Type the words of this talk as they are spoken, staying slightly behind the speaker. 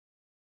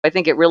I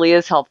think it really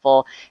is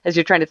helpful as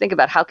you're trying to think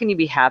about how can you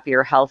be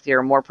happier,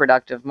 healthier, more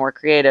productive, more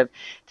creative,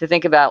 to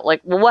think about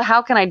like, well,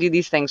 how can I do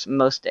these things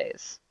most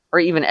days or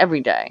even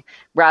every day,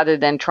 rather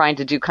than trying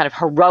to do kind of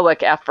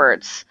heroic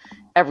efforts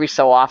every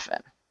so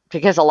often.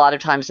 Because a lot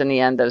of times in the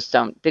end,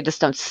 they just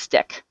don't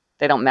stick.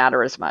 They don't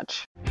matter as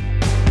much.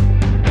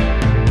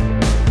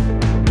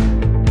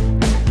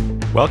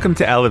 Welcome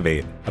to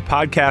Elevate, a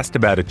podcast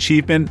about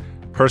achievement,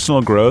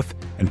 personal growth,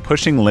 and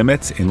pushing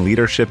limits in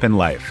leadership and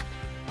life.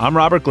 I'm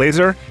Robert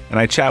Glazer, and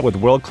I chat with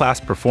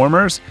world-class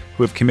performers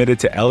who have committed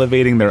to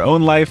elevating their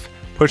own life,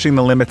 pushing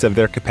the limits of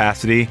their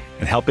capacity,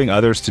 and helping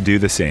others to do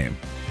the same.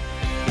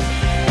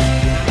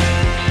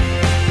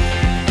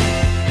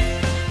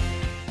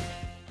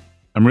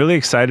 I'm really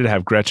excited to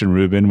have Gretchen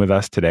Rubin with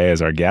us today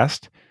as our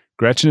guest.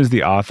 Gretchen is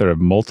the author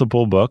of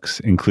multiple books,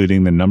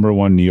 including the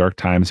 #1 New York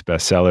Times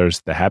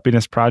bestsellers, The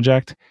Happiness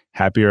Project,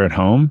 Happier at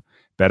Home,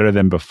 Better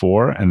Than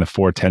Before, and The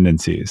Four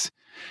Tendencies.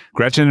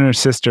 Gretchen and her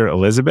sister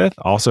Elizabeth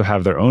also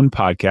have their own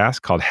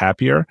podcast called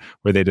Happier,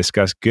 where they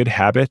discuss good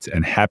habits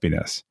and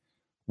happiness.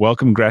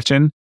 Welcome,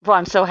 Gretchen. Well,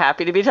 I'm so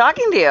happy to be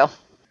talking to you.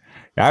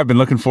 I've been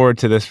looking forward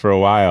to this for a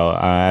while.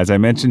 As I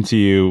mentioned to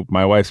you,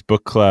 my wife's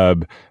book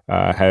club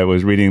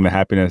was reading The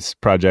Happiness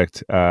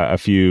Project a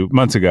few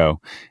months ago,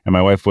 and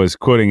my wife was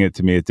quoting it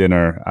to me at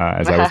dinner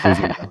as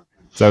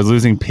I was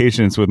losing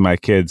patience with my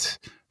kids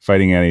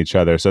fighting at each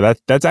other. So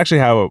that's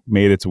actually how it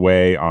made its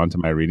way onto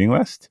my reading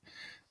list.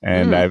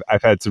 And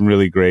I've had some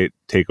really great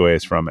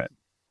takeaways from it.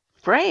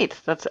 Great.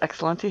 That's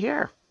excellent to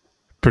hear.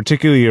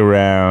 Particularly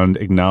around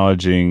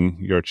acknowledging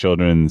your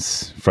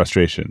children's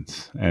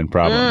frustrations and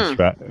problems.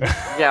 Right?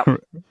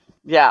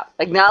 Yeah.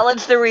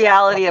 Acknowledge the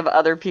reality of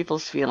other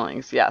people's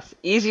feelings. Yes.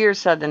 Easier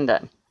said than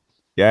done.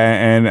 Yeah.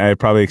 And it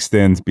probably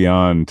extends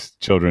beyond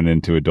children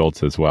into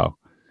adults as well.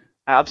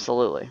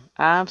 Absolutely.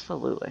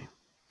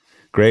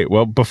 Great.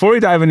 Well, before we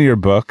dive into your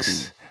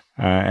books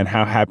and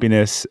how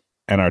happiness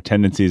and our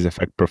tendencies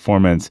affect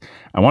performance,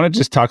 I want to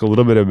just talk a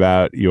little bit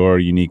about your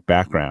unique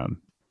background.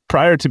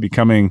 Prior to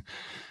becoming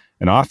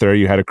an author,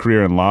 you had a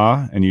career in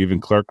law, and you even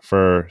clerked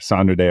for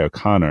Sandra Day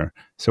O'Connor.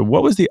 So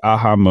what was the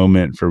aha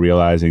moment for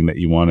realizing that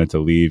you wanted to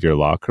leave your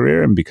law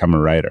career and become a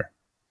writer?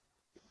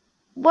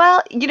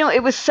 Well,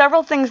 it was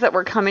several things that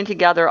were coming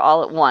together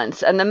all at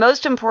once. And the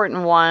most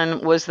important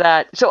one was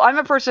that, so I'm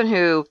a person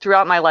who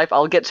throughout my life,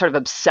 I'll get sort of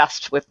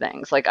obsessed with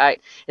things.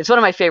 It's one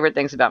of my favorite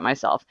things about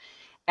myself.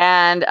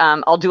 And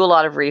I'll do a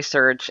lot of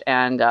research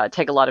and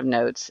take a lot of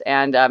notes.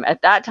 And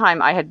at that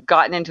time, I had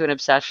gotten into an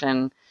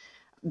obsession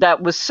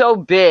that was so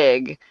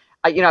big.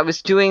 I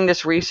was doing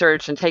this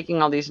research and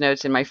taking all these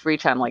notes in my free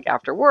time, like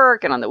after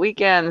work and on the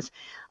weekends.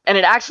 And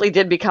it actually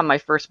did become my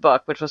first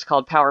book, which was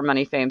called Power,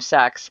 Money, Fame,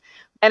 Sex.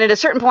 And at a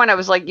certain point, I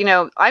was like,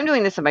 I'm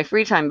doing this in my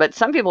free time, but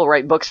some people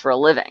write books for a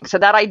living. So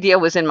that idea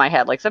was in my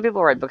head, like some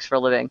people write books for a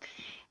living.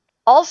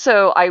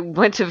 Also, I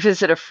went to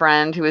visit a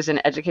friend who was in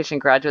education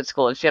graduate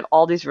school, and she had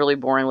all these really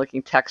boring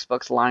looking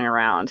textbooks lying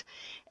around.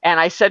 And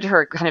I said to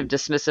her kind of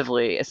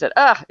dismissively, I said,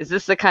 is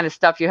this the kind of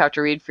stuff you have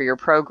to read for your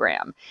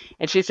program?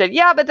 And she said,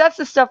 yeah, but that's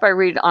the stuff I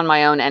read on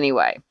my own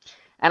anyway.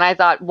 And I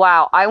thought,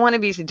 wow, I want to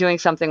be doing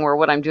something where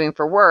what I'm doing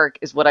for work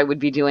is what I would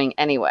be doing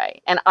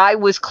anyway. And I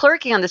was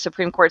clerking on the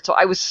Supreme Court, so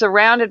I was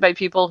surrounded by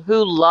people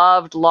who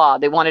loved law.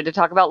 They wanted to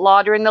talk about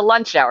law during the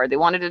lunch hour. They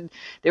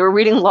were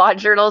reading law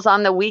journals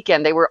on the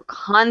weekend. They were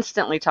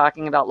constantly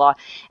talking about law.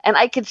 And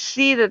I could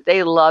see that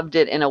they loved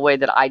it in a way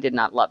that I did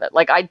not love it.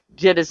 Like I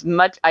did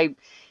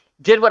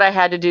what I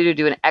had to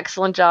do an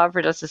excellent job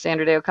for Justice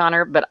Sandra Day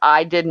O'Connor, but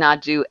I did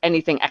not do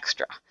anything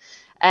extra.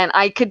 And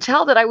I could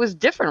tell that I was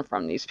different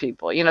from these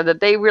people, that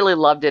they really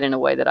loved it in a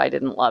way that I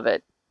didn't love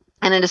it.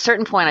 And at a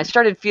certain point, I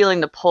started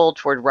feeling the pull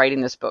toward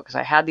writing this book because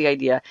I had the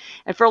idea.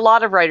 And for a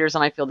lot of writers,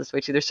 and I feel this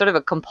way too, there's sort of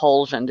a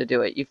compulsion to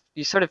do it.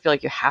 You sort of feel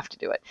like you have to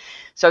do it.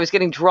 So I was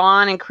getting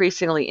drawn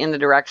increasingly in the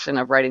direction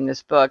of writing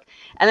this book.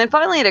 And then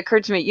finally it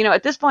occurred to me,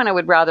 at this point, I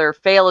would rather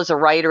fail as a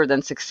writer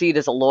than succeed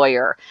as a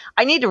lawyer.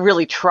 I need to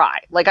really try.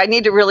 I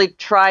need to really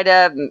try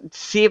to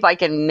see if I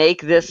can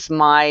make this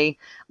my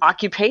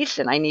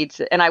occupation.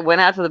 And I went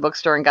out to the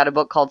bookstore and got a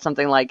book called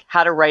something like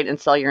How to Write and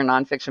Sell Your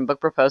Nonfiction Book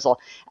Proposal.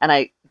 And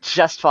I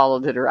just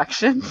followed the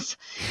directions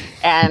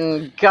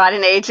and got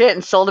an agent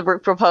and sold a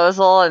book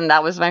proposal. And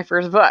that was my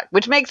first book,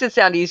 which makes it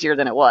sound easier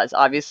than it was,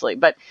 obviously.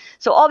 But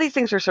so all these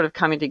things were sort of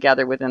coming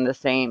together within the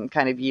same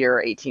kind of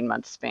year,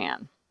 18-month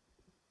span.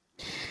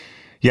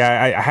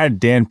 Yeah, I had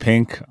Dan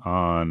Pink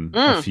on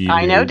a few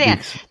I know Dan.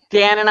 weeks.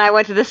 Dan and I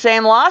went to the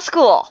same law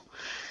school.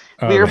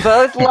 We were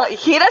both,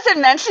 he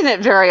doesn't mention it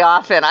very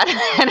often. I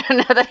don't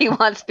know that he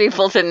wants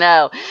people to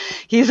know.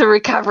 He's a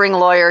recovering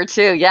lawyer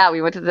too. Yeah,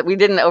 we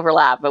didn't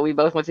overlap, but we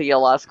both went to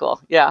Yale Law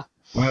School. Yeah.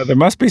 Well, there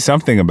must be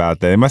something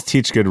about that. They must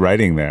teach good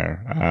writing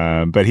there.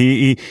 But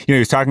he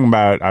was talking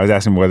about, I was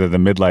asking whether the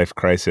midlife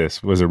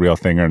crisis was a real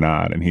thing or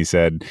not. And he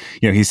said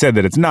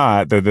that it's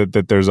not,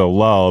 that there's a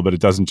lull, but it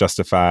doesn't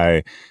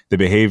justify the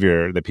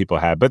behavior that people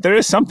have. But there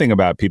is something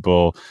about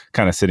people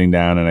kind of sitting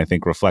down and I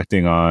think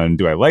reflecting on,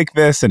 do I like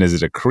this? And is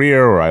it a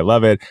career or I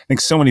love it? I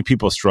think so many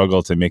people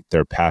struggle to make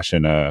their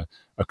passion a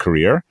a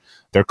career.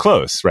 They're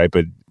close, right?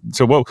 But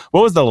so what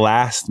was the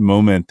last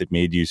moment that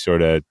made you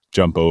sort of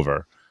jump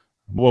over?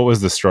 What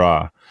was the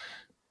straw?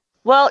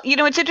 Well,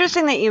 it's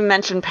interesting that you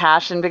mentioned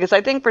passion because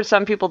I think for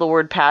some people the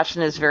word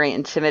passion is very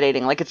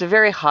intimidating. Like it's a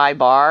very high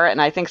bar,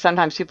 and I think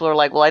sometimes people are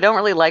like, "Well, I don't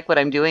really like what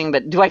I'm doing,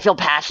 but do I feel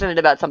passionate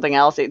about something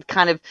else?" It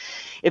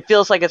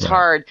feels like it's Right.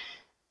 hard.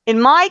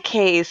 In my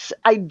case,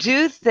 I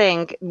do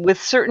think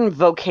with certain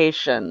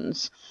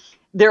vocations,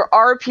 there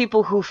are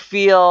people who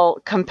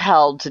feel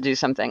compelled to do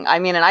something. I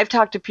mean, and I've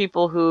talked to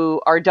people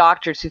who are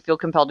doctors who feel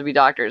compelled to be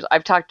doctors.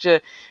 I've talked to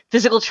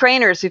physical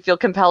trainers who feel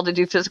compelled to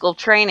do physical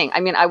training. I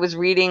mean, I was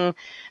reading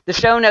the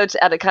show notes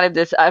at a kind of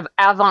this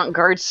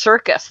avant-garde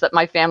circus that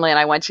my family and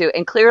I went to,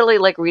 and clearly,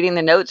 like reading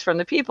the notes from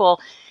the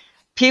people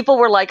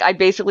were like, I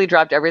basically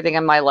dropped everything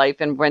in my life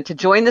and went to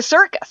join the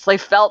circus. They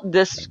felt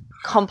this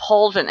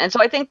compulsion. And so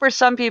I think for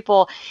some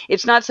people,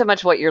 it's not so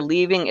much what you're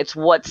leaving, it's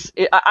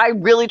I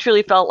really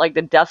truly felt like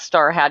the Death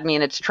Star had me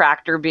in its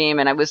tractor beam.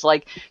 And I was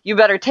like, you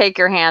better take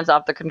your hands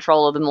off the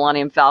control of the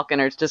Millennium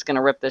Falcon or it's just going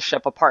to rip this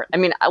ship apart. I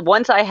mean,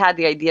 once I had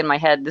the idea in my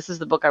head, this is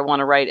the book I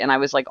want to write, and I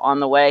was like on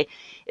the way,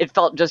 it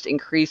felt just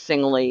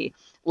increasingly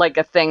like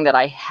a thing that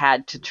I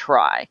had to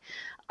try.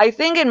 I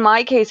think in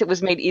my case, it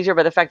was made easier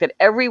by the fact that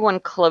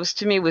everyone close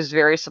to me was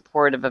very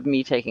supportive of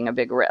me taking a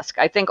big risk.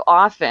 I think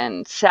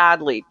often,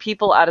 sadly,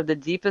 people out of the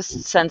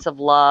deepest sense of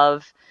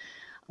love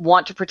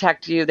want to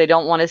protect you. They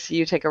don't want to see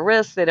you take a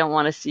risk. They don't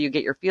want to see you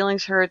get your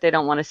feelings hurt. They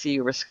don't want to see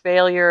you risk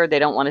failure. They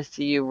don't want to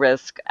see you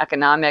risk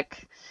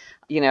economic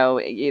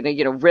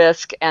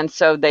risk. And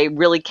so they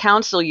really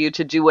counsel you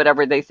to do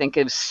whatever they think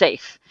is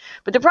safe.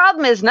 But the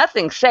problem is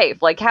nothing's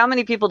safe. Like how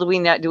many people do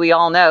we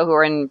all know who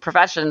are in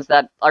professions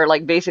that are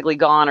like basically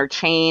gone or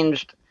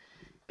changed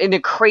in a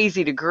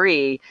crazy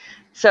degree?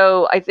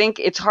 So I think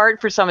it's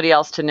hard for somebody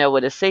else to know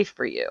what is safe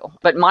for you.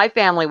 But my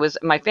family,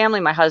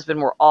 my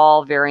husband were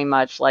all very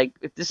much like,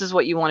 if this is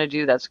what you want to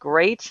do, that's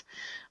great.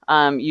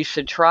 You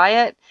should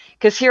try it.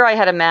 Because here I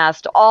had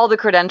amassed all the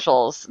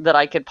credentials that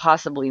I could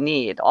possibly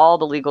need, all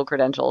the legal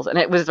credentials. And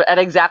it was at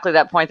exactly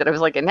that point that I was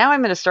like, and now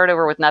I'm going to start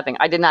over with nothing.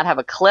 I did not have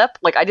a clip.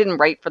 Like I didn't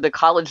write for the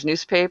college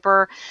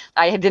newspaper.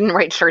 I didn't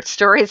write short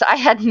stories. I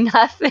had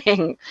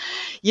nothing,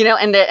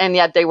 and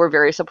yet they were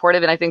very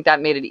supportive. And I think that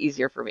made it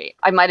easier for me.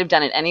 I might have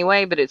done it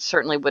anyway, but it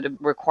certainly would have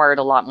required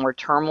a lot more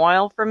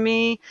turmoil from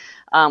me.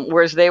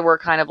 Whereas they were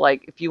kind of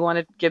like, if you want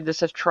to give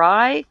this a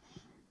try,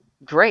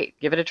 great,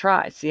 give it a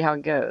try, see how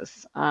it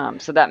goes.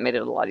 So that made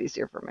it a lot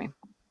easier for me.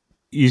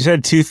 You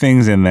said two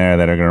things in there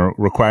that are going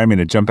to require me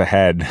to jump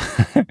ahead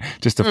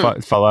just to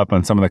Mm, follow up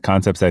on some of the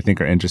concepts I think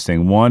are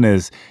interesting. One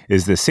is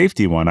the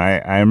safety one.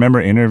 I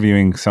remember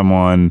interviewing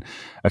someone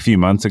a few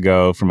months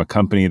ago from a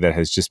company that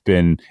has just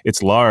been,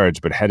 it's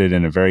large, but headed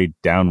in a very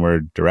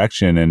downward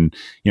direction. And,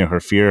 her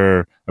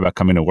fear about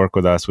coming to work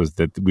with us was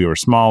that we were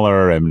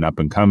smaller and up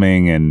and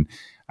coming. And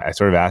I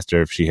sort of asked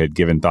her if she had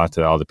given thought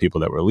to all the people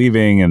that were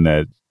leaving and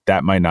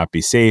that might not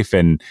be safe.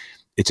 And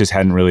it just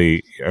hadn't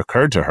really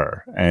occurred to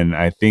her. And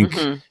I think,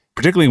 hmm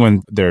particularly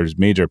when there's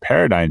major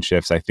paradigm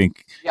shifts, I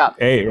think, Yeah.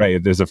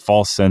 right, there's a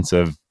false sense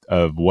of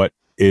what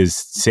is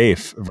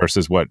safe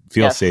versus what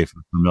feels Yes. safe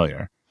and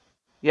familiar.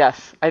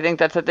 Yes. I think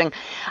that's the thing.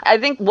 I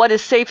think what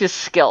is safe is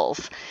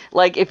skills.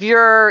 Like if you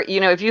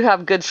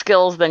have good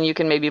skills, then you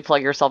can maybe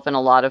plug yourself in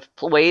a lot of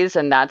ways,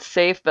 and that's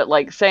safe. But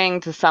like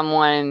saying to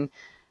someone,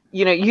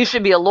 you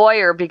should be a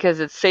lawyer because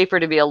it's safer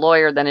to be a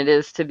lawyer than it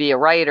is to be a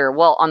writer.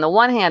 Well, on the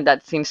one hand,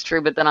 that seems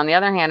true, but then on the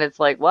other hand, it's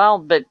like, well,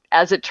 but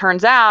as it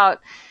turns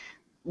out,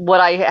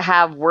 what I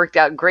have worked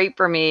out great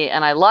for me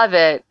and I love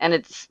it. And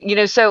it's,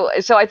 so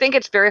I think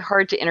it's very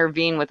hard to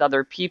intervene with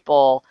other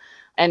people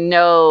and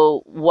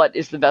know what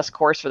is the best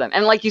course for them.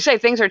 And like you say,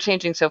 things are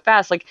changing so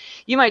fast. Like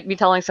you might be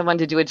telling someone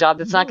to do a job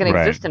that's not going to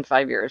Right. exist in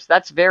 5 years.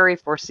 That's very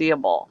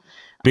foreseeable.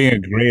 Being a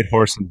great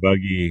horse and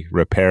buggy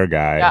repair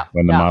guy Yeah.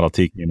 when the Yeah. Model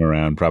T came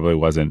around probably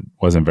wasn't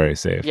very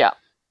safe. Yeah.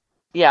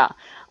 Yeah.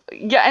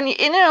 Yeah,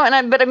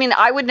 and but I mean,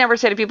 I would never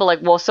say to people like,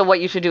 well, so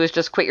what you should do is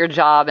just quit your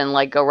job and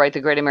like go write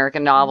the great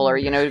American novel, or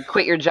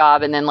quit your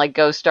job and then like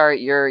go start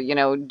your,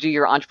 do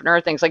your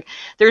entrepreneur things. Like,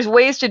 there's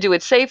ways to do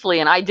it safely,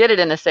 and I did it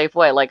in a safe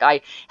way. Like,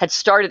 I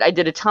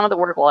did a ton of the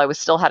work while I was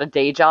still had a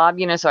day job,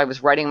 so I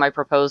was writing my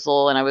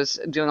proposal and I was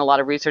doing a lot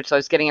of research, so I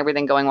was getting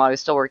everything going while I was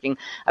still working.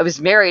 I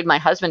was married, my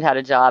husband had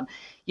a job.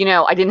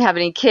 I didn't have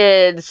any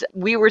kids.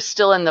 We were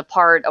still in the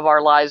part of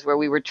our lives where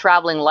we were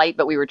traveling light,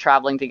 but we were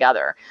traveling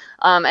together.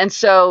 And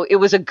so it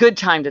was a good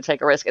time to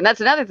take a risk. And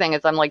that's another thing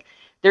is I'm like,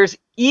 there's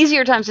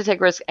easier times to take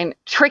risk and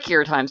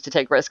trickier times to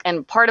take risk.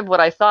 And part of what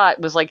I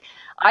thought was like,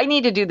 I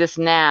need to do this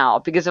now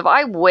because if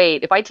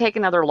I take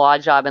another law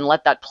job and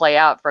let that play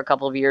out for a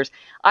couple of years,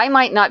 I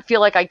might not feel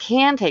like I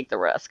can take the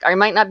risk. I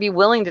might not be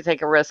willing to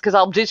take a risk because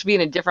I'll just be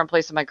in a different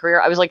place in my career.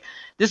 I was like,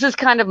 this is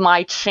kind of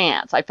my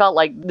chance. I felt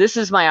like this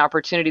is my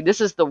opportunity.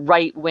 This is the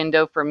right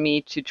window for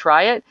me to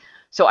try it.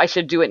 So I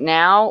should do it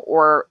now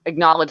or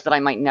acknowledge that I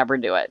might never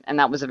do it. And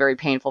that was a very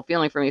painful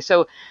feeling for me.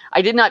 So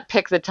I did not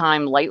pick the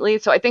time lightly.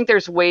 So I think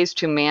there's ways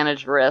to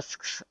manage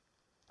risks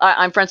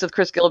I'm friends with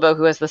Chris Gilbo,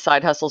 who has the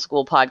Side Hustle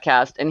School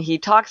podcast, and he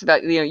talks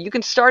about, you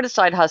can start a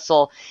side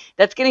hustle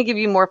that's going to give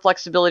you more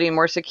flexibility and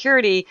more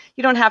security.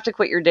 You don't have to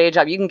quit your day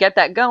job. You can get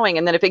that going,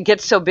 and then if it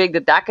gets so big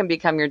that that can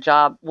become your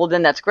job, well,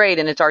 then that's great,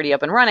 and it's already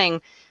up and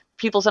running.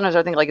 People sometimes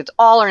are thinking like it's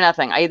all or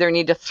nothing. I either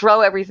need to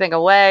throw everything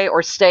away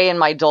or stay in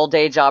my dull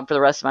day job for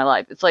the rest of my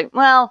life. It's like,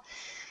 well,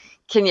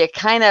 can you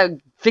kind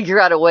of figure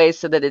out a way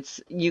so that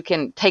you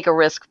can take a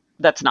risk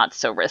that's not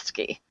so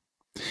risky?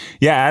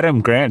 Yeah,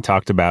 Adam Grant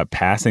talked about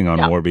passing on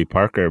Yeah. Warby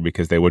Parker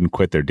because they wouldn't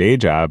quit their day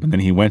job. And then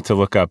he went to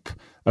look up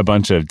a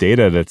bunch of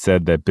data that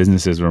said that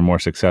businesses were more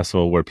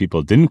successful where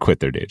people didn't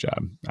quit their day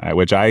job,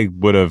 which I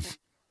would have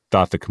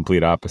thought the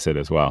complete opposite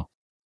as well.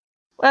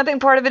 Well, I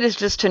think part of it is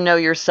just to know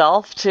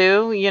yourself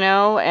too,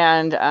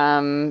 and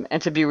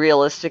to be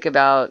realistic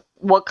about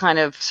what kind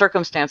of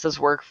circumstances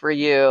work for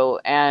you.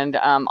 And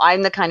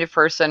I'm the kind of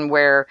person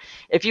where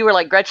if you were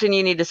like, Gretchen,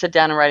 you need to sit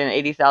down and write an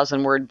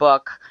 80,000 word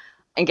book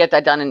and get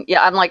that done. And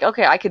yeah, I'm like,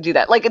 okay, I could do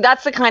that. Like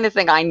that's the kind of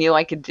thing I knew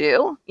I could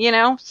do.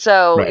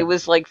 So it Right.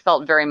 was like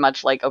felt very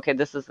much like, okay,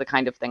 this is the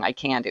kind of thing I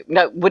can do.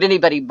 No, would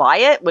anybody buy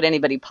it? Would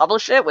anybody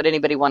publish it? Would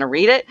anybody want to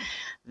read it?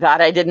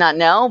 That I did not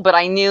know, but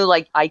I knew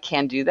like I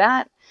can do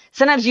that.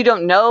 Sometimes you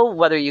don't know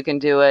whether you can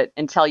do it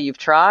until you've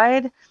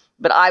tried.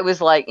 But I was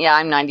like, yeah,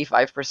 I'm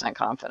 95%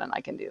 confident I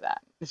can do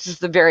that. It's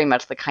just very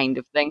much the kind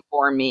of thing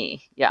for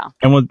me. Yeah.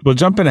 And we'll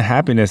jump into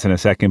happiness in a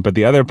second, but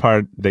the other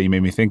part that you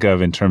made me think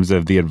of in terms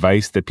of the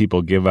advice that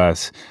people give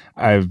us,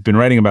 I've been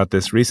writing about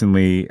this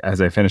recently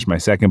as I finished my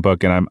second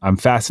book, and I'm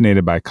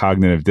fascinated by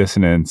cognitive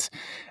dissonance.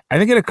 I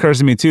think it occurs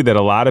to me too that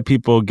a lot of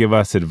people give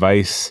us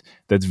advice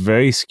that's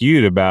very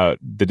skewed about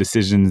the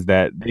decisions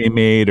that they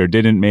made or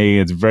didn't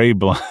make. It's very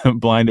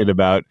blinded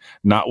about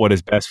not what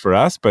is best for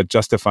us, but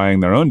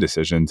justifying their own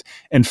decisions.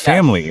 And Yes.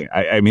 family,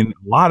 I mean,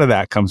 a lot of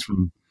that comes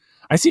from,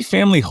 I see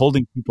family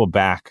holding people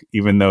back,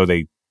 even though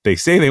they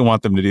say they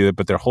want them to do it,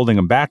 but they're holding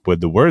them back with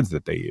the words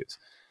that they use.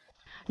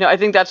 No, I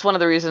think that's one of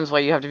the reasons why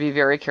you have to be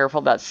very careful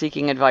about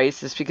seeking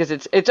advice is because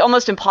it's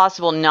almost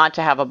impossible not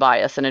to have a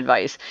bias in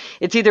advice.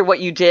 It's either what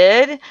you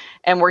did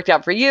and worked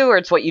out for you, or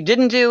it's what you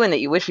didn't do and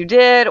that you wish you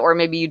did, or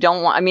maybe you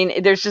don't want. I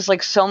mean, there's just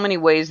like so many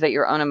ways that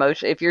your own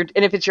emotion, if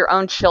it's your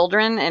own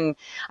children, and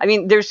I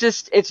mean,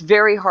 it's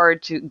very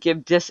hard to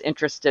give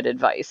disinterested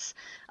advice.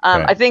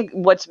 Right. I think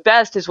what's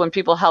best is when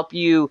people help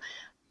you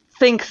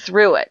think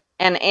through it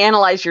and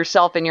analyze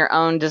yourself and your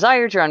own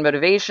desires, your own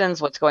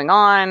motivations, what's going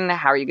on,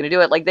 how are you going to do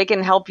it? Like they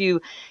can help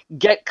you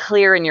get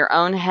clear in your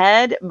own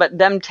head, but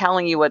them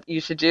telling you what you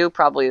should do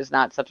probably is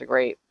not such a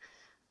great,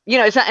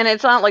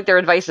 it's not like their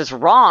advice is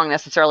wrong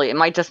necessarily. It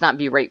might just not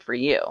be right for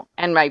you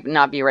and might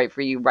not be right for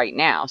you right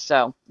now.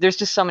 So there's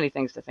just so many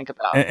things to think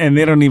about. And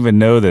they don't even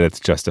know that it's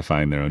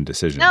justifying their own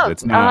decisions. No,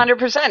 It's a not.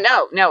 100%.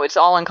 No, no, it's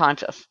all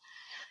unconscious.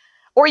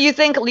 Or you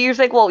think,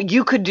 well,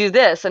 you could do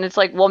this, and it's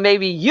like, well,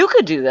 maybe you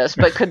could do this,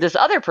 but could this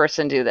other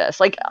person do this?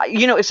 Like,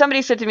 if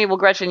somebody said to me, well,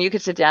 Gretchen, you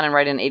could sit down and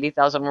write an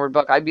 80,000 word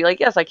book, I'd be like,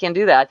 yes, I can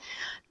do that.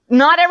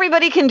 Not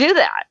everybody can do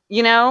that.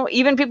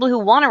 Even people who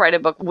want to write a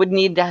book would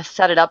need to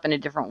set it up in a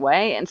different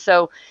way. And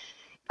so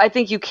I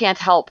think you can't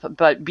help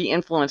but be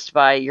influenced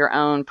by your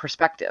own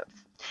perspective.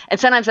 And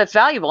sometimes that's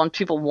valuable and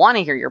people want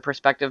to hear your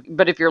perspective.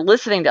 But if you're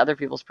listening to other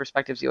people's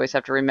perspectives, you always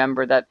have to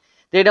remember that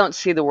they don't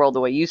see the world the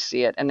way you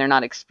see it and they're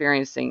not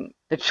experiencing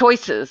the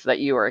choices that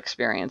you are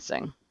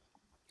experiencing.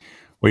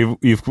 Well,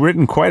 you've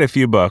written quite a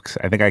few books.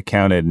 I think I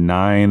counted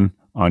 9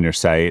 on your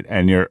site,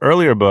 and your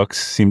earlier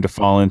books seem to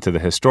fall into the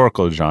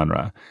historical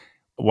genre.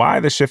 Why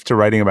the shift to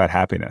writing about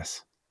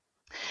happiness?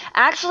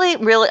 Actually,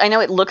 really, I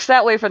know it looks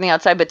that way from the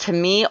outside, but to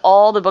me,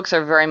 all the books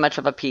are very much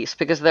of a piece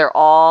because they're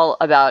all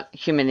about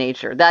human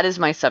nature. That is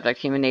my subject,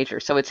 human nature.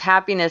 So it's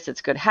happiness,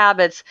 it's good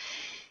habits,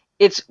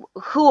 it's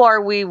who are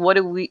we,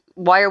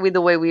 why are we the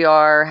way we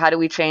are, how do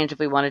we change if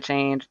we want to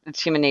change.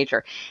 It's human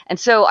nature. And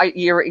so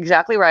you're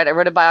exactly right. I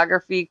wrote a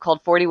biography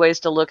called 40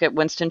 Ways to Look at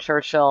Winston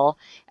Churchill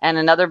and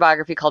another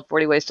biography called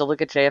 40 Ways to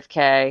Look at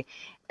JFK.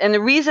 And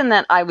the reason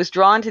that I was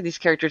drawn to these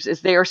characters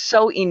is they are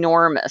so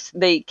enormous.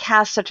 They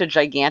cast such a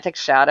gigantic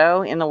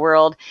shadow in the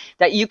world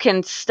that you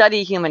can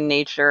study human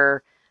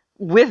nature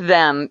with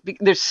them.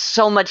 There's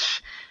so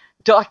much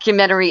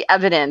documentary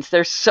evidence.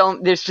 There's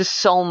just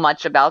so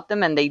much about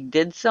them, and they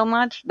did so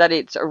much that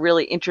it's a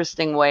really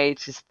interesting way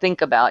to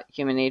think about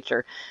human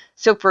nature.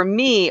 So for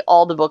me,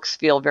 all the books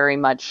feel very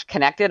much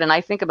connected, and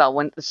I think about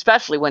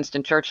especially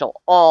Winston Churchill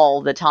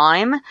all the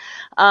time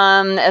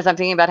as I'm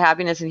thinking about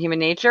happiness and human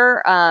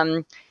nature.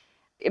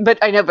 But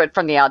I know, but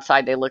from the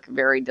outside, they look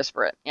very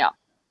disparate. Yeah.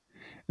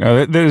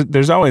 No,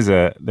 there's always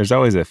a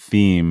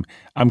theme.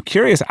 I'm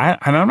curious,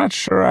 and I'm not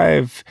sure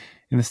I've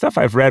in the stuff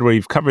I've read where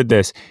you've covered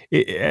this.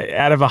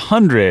 Out of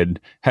 100,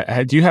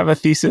 do you have a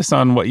thesis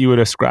on what you would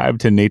ascribe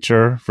to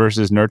nature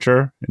versus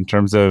nurture in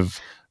terms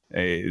of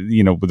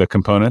the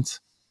components?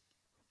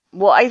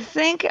 Well, well,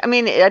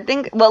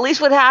 at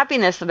least with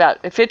happiness,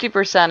 about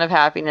 50% of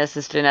happiness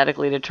is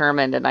genetically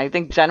determined. And I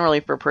think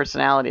generally for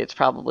personality, it's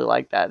probably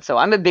like that. So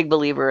I'm a big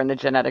believer in the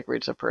genetic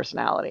roots of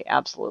personality.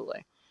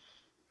 Absolutely.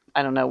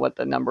 I don't know what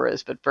the number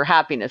is, but for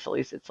happiness, at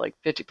least it's like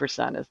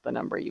 50% is the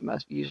number you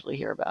most usually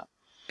hear about.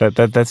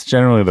 That's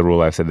generally the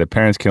rule I've said that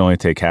parents can only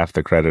take half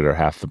the credit or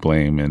half the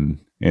blame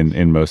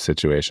in most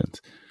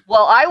situations.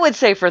 Well, I would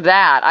say for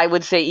that, I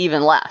would say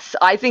even less.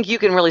 I think you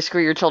can really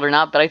screw your children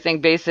up, but I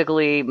think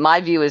basically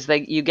my view is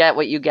that you get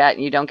what you get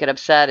and you don't get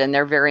upset, and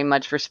they're very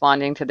much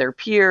responding to their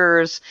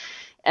peers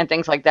and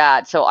things like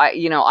that. So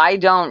I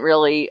don't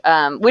really,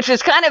 which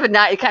is kind of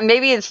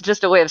maybe it's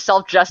just a way of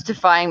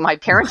self-justifying my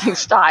parenting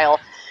style,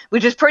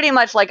 which is pretty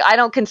much like I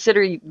don't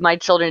consider my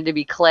children to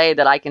be clay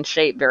that I can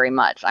shape very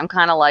much. I'm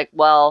kind of like,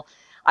 well,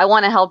 I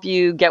want to help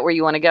you get where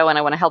you want to go, and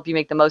I want to help you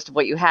make the most of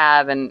what you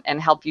have, and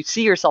help you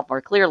see yourself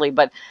more clearly.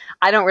 But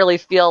I don't really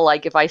feel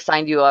like if I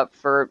signed you up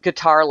for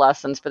guitar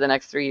lessons for the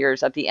next 3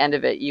 years, at the end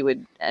of it, you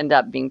would end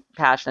up being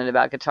passionate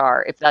about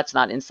guitar if that's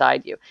not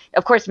inside you.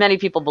 Of course, many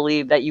people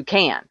believe that you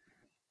can.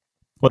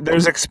 Well,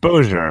 there's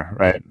exposure,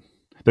 right?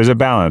 There's a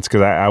balance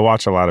because I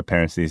watch a lot of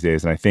parents these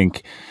days, and I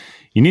think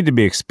you need to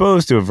be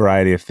exposed to a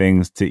variety of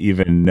things to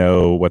even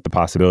know what the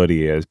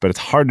possibility is. But it's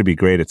hard to be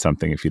great at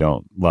something if you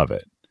don't love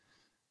it.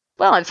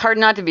 Well, it's hard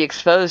not to be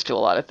exposed to a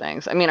lot of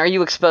things. I mean, are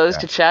you exposed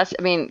Yeah. to chess?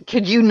 I mean,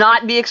 could you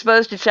not be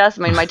exposed to chess?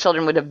 I mean, my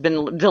children would have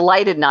been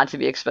delighted not to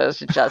be exposed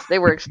to chess. They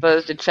were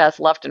exposed to chess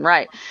left and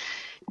right.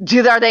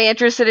 Are they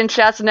interested in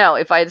chess? No.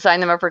 If I had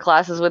signed them up for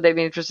classes, would they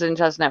be interested in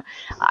chess? No.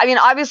 I mean,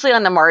 obviously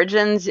on the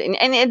margins, and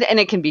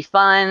it can be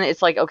fun.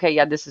 It's like, okay,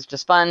 yeah, this is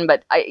just fun.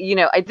 But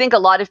I think a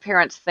lot of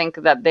parents think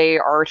that they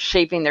are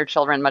shaping their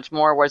children much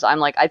more, whereas I'm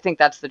like, I think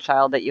that's the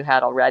child that you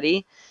had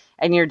already,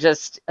 and you're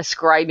just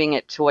ascribing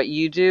it to what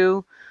you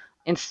do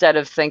instead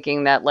of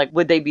thinking that, like,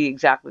 would they be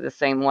exactly the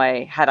same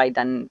way had I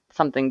done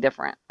something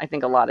different. I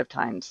think a lot of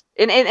times,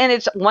 and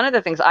it's one of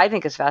the things I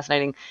think is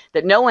fascinating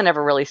that no one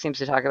ever really seems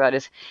to talk about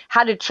is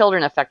how do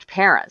children affect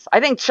parents. I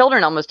think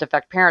children almost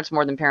affect parents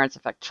more than parents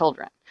affect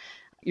children.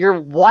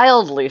 You're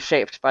wildly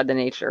shaped by the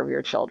nature of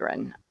your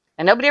children,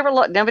 and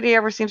nobody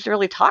ever seems to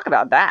really talk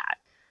about that.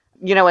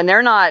 And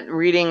they're not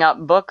reading up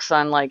books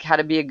on like how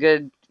to be a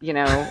good,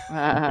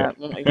 Yeah.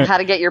 like how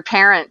to get your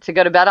parent to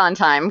go to bed on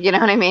time. You know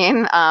what I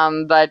mean?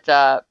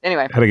 But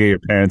anyway, How to get your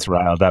parents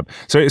riled up.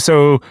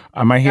 So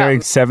am I yeah. hearing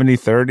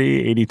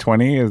 70-30,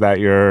 80-20? Is that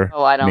your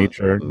Oh, I don't,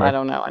 nature? I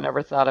don't know. I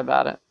never thought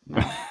about it.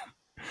 No,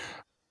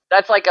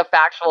 that's like a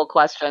factual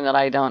question that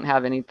I don't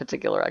have any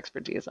particular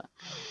expertise on.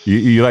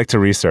 You like to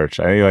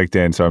research. I know you like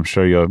Dan, so I'm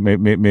sure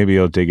maybe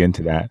you'll dig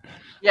into that.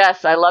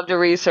 Yes, I love to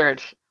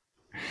research.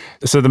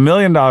 So the $1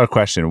 million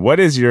question: what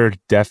is your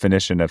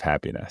definition of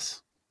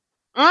happiness?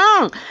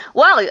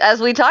 Well,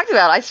 as we talked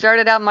about, I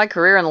started out my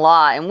career in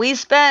law, and we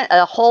spent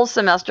a whole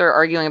semester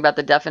arguing about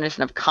the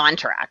definition of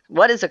contract.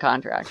 What is a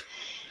contract?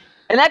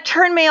 And that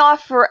turned me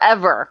off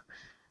forever.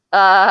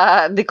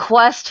 The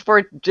quest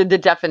for the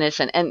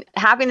definition, and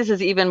happiness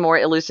is even more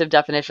elusive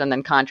definition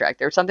than contract.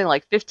 There's something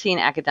like 15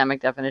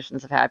 academic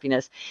definitions of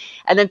happiness,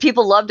 and then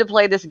people love to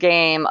play this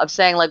game of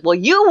saying like, well,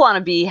 you want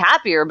to be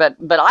happier, but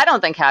I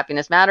don't think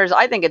happiness matters.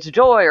 I think it's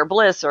joy or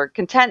bliss or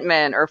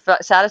contentment or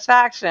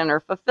satisfaction or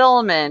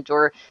fulfillment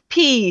or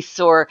peace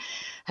or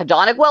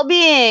hedonic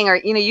well-being, or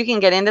you can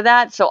get into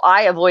that. So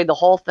I avoid the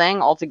whole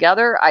thing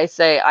altogether. I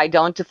say I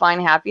don't define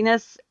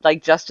happiness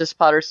like Justice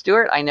Potter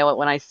Stewart. I know it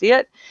when I see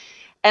it.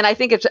 And I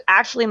think it's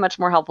actually much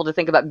more helpful to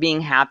think about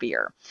being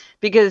happier,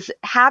 because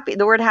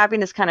the word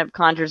happiness kind of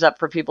conjures up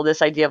for people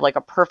this idea of like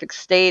a perfect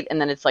state. And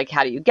then it's like,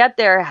 how do you get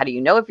there? How do you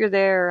know if you're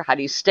there? How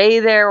do you stay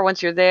there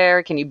once you're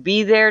there? Can you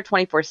be there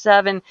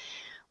 24/7?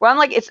 Where I'm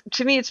like,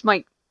 to me, it's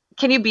like,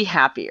 can you be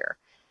happier?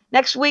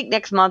 Next week,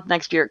 next month,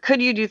 next year,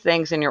 could you do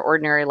things in your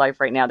ordinary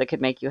life right now that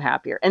could make you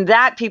happier? And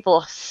that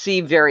people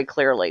see very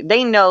clearly.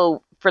 They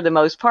know for the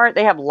most part,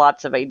 they have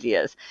lots of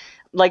ideas.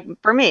 Like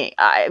for me,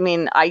 I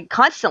mean, I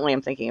constantly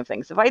am thinking of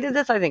things. If I did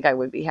this, I think I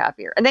would be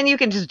happier. And then you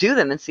can just do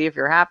them and see if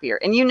you're happier.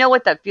 And you know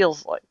what that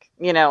feels like.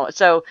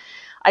 So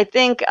I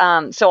think,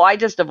 so I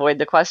just avoid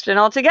the question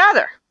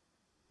altogether.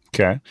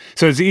 Okay.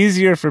 So it's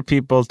easier for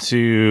people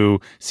to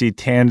see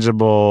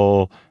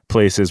tangible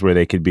places where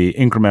they could be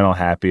incremental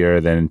happier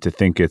than to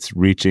think it's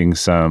reaching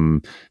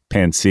some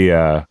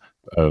panacea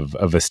of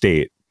a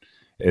state.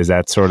 Is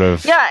that sort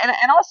of Yeah,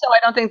 and also I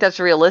don't think that's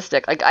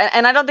realistic.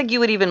 And I don't think you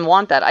would even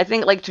want that. I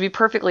think like to be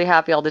perfectly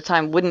happy all the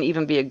time wouldn't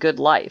even be a good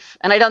life.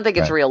 And I don't think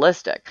it's right?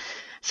 realistic.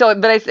 So,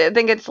 but I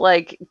think it's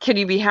like, can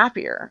you be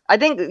happier? I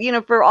think,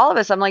 for all of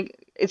us, I'm like,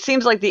 it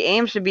seems like the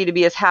aim should be to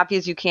be as happy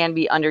as you can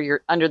be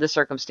under the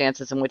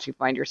circumstances in which you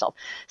find yourself.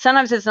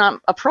 Sometimes it's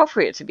not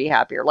appropriate to be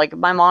happier. Like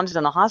my mom's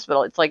in the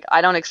hospital. It's like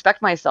I don't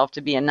expect myself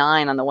to be a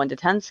 9 on the 1 to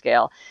 10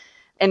 scale.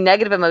 And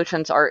negative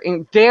emotions are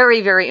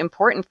very, very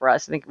important for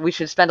us. I think we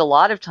should spend a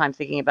lot of time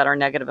thinking about our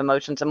negative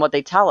emotions and what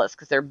they tell us,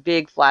 because they're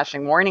big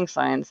flashing warning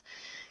signs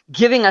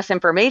giving us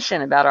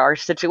information about our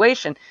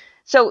situation.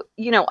 So,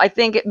 I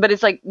think, but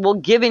it's like, well,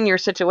 given your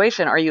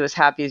situation, are you as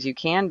happy as you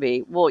can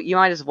be? Well, you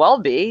might as well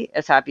be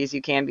as happy as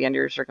you can be under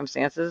your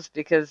circumstances,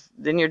 because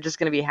then you're just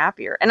going to be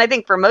happier. And I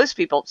think for most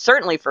people,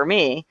 certainly for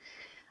me,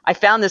 I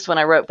found this when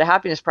I wrote The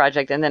Happiness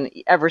Project. And then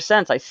ever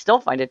since, I still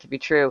find it to be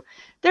true.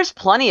 There's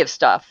plenty of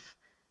stuff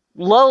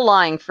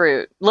low-lying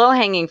fruit,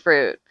 low-hanging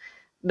fruit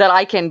that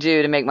I can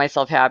do to make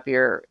myself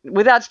happier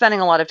without spending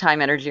a lot of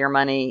time, energy, or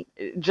money,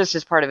 just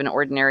as part of an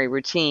ordinary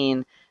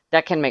routine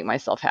that can make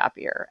myself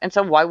happier. And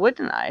so why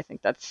wouldn't I? I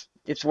think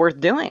it's worth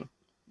doing.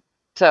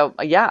 So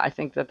yeah, I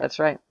think that that's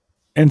right.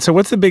 And so,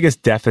 what's the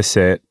biggest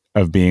deficit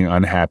of being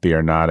unhappy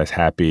or not as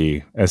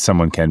happy as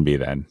someone can be?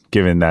 Then,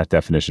 given that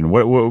definition,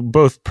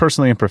 both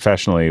personally and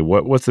professionally,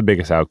 what's the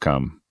biggest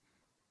outcome?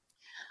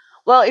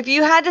 Well, if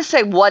you had to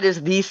say what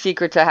is the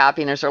secret to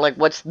happiness or like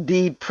what's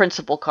the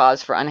principal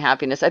cause for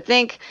unhappiness, I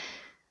think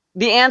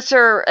the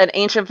answer, and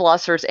ancient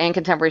philosophers and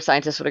contemporary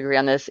scientists would agree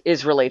on this,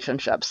 is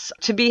relationships.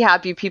 To be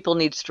happy, people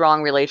need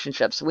strong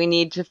relationships. We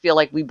need to feel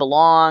like we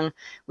belong.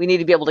 We need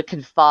to be able to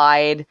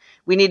confide.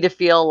 We need to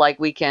feel like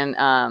we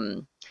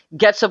can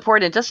get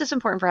support. And just as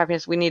important for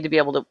happiness, we need to be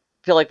able to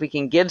feel like we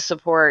can give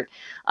support.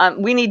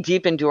 We need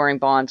deep, enduring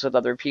bonds with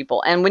other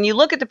people. And when you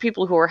look at the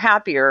people who are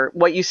happier,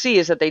 what you see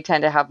is that they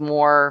tend to have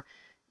more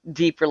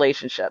deep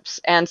relationships.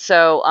 And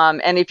so,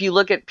 and if you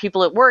look at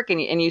people at work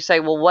and you say,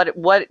 well,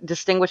 what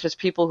distinguishes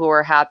people who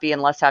are happy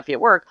and less happy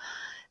at work?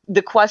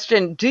 The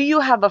question, do you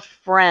have a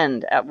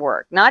friend at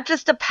work? Not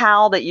just a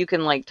pal that you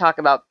can like talk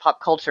about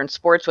pop culture and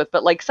sports with,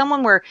 but like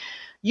someone where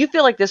you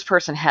feel like this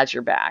person has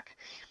your back.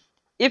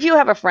 If you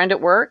have a friend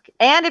at work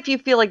and if you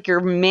feel like your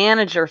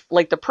manager,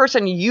 like the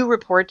person you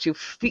report to,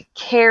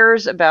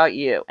 cares about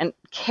you and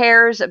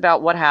cares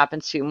about what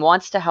happens to you and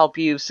wants to help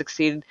you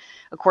succeed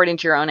according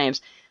to your own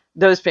aims,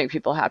 those make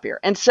people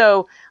happier. And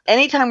so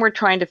anytime we're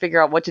trying to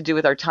figure out what to do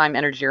with our time,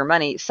 energy, or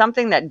money,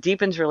 something that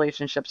deepens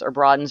relationships or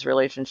broadens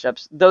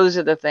relationships, those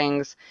are the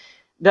things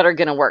that are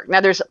going to work. Now,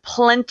 there's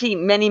plenty,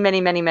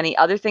 many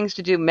other things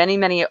to do,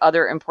 many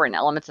other important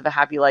elements of a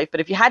happy life.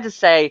 But if you had to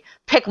say,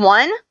 pick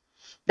one,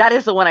 that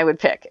is the one I would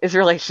pick, is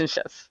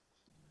relationships.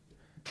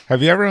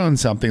 Have you ever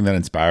owned something that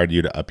inspired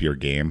you to up your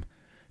game?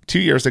 2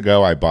 years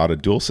ago, I bought a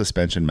dual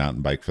suspension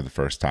mountain bike for the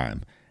first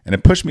time, and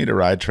it pushed me to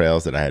ride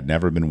trails that I had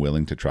never been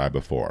willing to try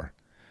before.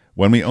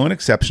 When we own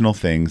exceptional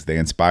things, they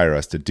inspire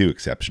us to do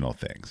exceptional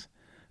things.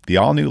 The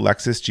all-new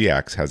Lexus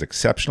GX has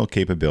exceptional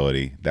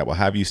capability that will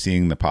have you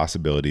seeing the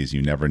possibilities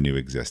you never knew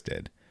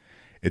existed.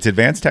 Its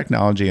advanced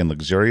technology and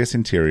luxurious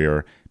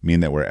interior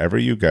mean that wherever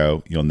you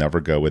go, you'll never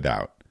go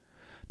without.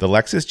 The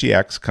Lexus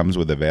GX comes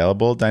with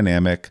available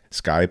dynamic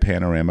sky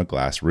panorama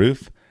glass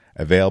roof,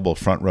 available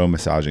front row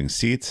massaging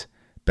seats,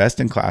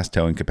 best-in-class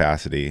towing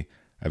capacity,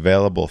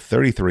 available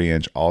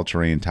 33-inch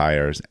all-terrain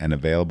tires, and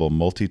available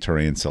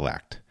multi-terrain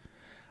select.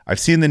 I've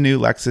seen the new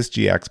Lexus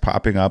GX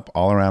popping up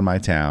all around my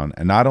town,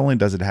 and not only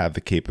does it have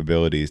the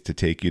capabilities to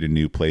take you to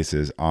new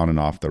places on and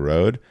off the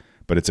road,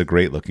 but it's a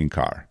great-looking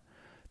car.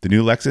 The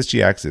new Lexus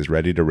GX is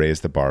ready to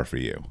raise the bar for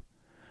you.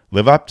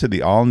 Live up to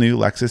the all-new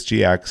Lexus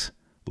GX,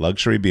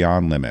 luxury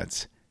beyond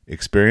limits.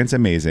 Experience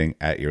amazing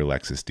at your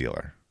Lexus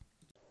dealer.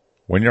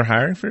 When you're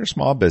hiring for your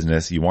small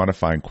business, you want to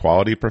find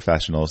quality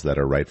professionals that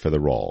are right for the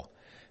role.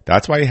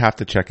 That's why you have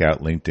to check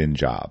out LinkedIn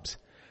Jobs.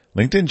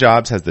 LinkedIn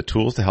Jobs has the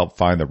tools to help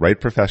find the right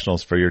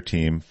professionals for your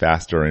team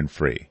faster and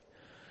free.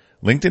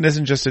 LinkedIn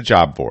isn't just a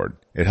job board.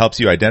 It helps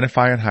you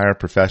identify and hire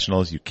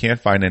professionals you can't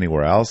find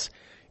anywhere else,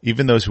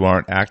 even those who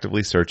aren't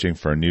actively searching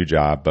for a new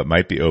job but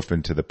might be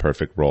open to the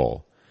perfect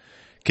role.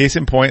 Case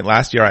in point,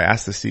 last year I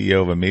asked the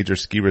CEO of a major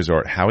ski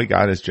resort how he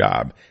got his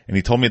job, and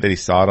he told me that he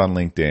saw it on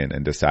LinkedIn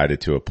and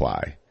decided to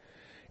apply.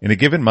 In a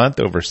given month,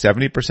 over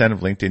 70% of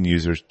LinkedIn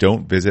users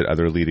don't visit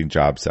other leading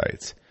job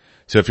sites.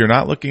 So if you're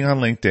not looking on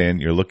LinkedIn,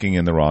 you're looking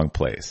in the wrong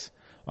place.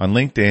 On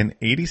LinkedIn,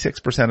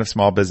 86% of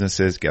small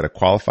businesses get a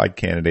qualified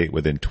candidate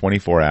within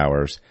 24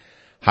 hours.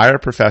 Hire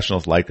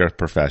professionals like a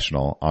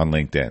professional on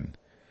LinkedIn.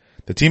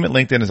 The team at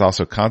LinkedIn is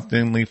also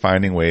constantly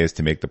finding ways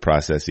to make the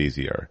process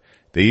easier.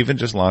 They even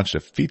just launched a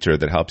feature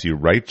that helps you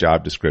write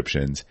job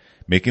descriptions,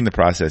 making the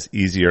process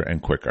easier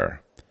and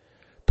quicker.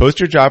 Post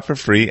your job for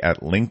free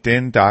at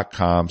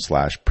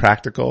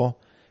linkedin.com/practical.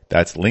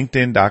 That's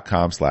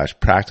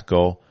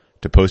linkedin.com/practical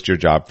to post your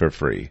job for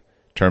free.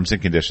 Terms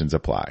and conditions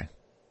apply.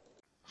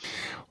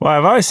 Well,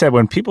 I've always said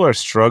when people are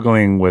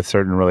struggling with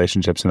certain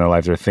relationships in their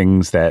lives or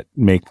things that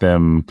make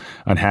them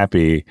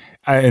unhappy,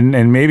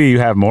 and maybe you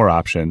have more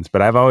options,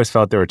 but I've always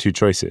felt there were two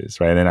choices,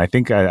 right? And I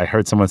think I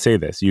heard someone say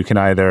this. You can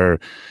either,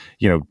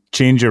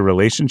 change your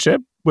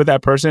relationship with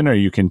that person or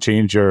you can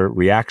change your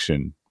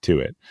reaction to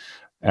it.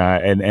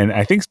 And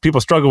I think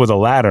people struggle with the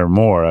latter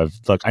more of,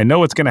 look, I know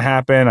what's going to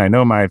happen. I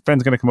know my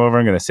friend's going to come over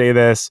and going to say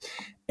this,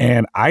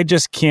 and I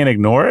just can't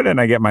ignore it, and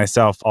I get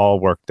myself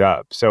all worked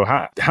up. So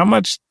how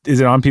much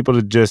is it on people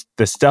to just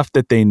the stuff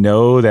that they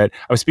know? That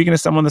I was speaking to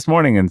someone this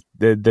morning, and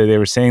they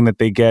were saying that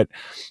they get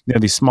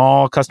these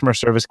small customer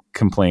service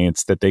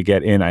complaints that they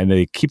get in, and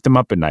they keep them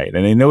up at night,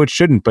 and they know it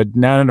shouldn't, but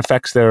now it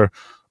affects their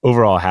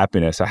overall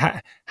happiness. So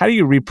how do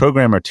you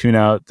reprogram or tune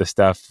out the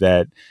stuff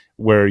that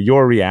where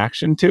your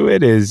reaction to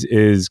it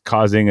is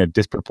causing a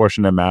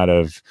disproportionate amount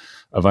of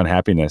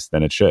unhappiness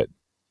than it should?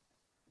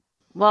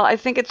 Well, I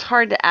think it's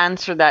hard to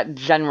answer that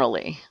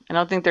generally. I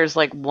don't think there's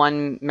like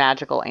one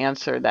magical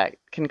answer that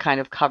can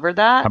kind of cover How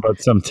that.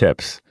 about some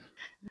tips?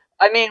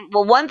 I mean,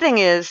 well, one thing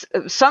is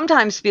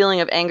sometimes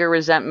feeling of anger,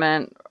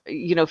 resentment,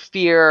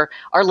 fear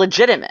are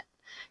legitimate.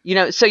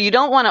 So you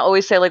don't want to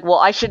always say like, well,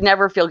 I should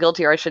never feel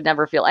guilty or I should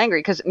never feel angry,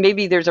 because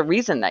maybe there's a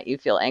reason that you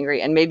feel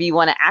angry and maybe you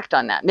want to act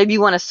on that. Maybe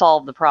you want to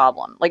solve the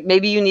problem. Like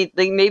maybe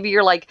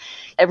you're like,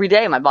 every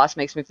day my boss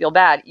makes me feel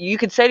bad. You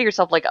could say to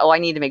yourself like, oh, I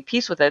need to make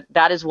peace with it.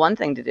 That is one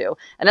thing to do.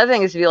 Another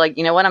thing is to be like,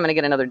 you know what, I'm going to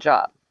get another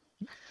job.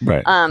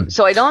 Right.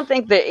 So I don't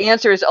think the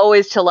answer is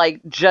always to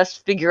like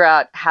just figure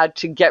out how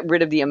to get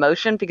rid of the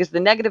emotion, because the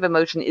negative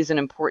emotion is an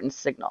important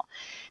signal.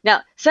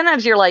 Now,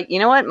 sometimes you're like, you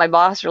know what, my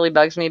boss really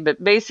bugs me,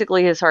 but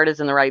basically his heart is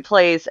in the right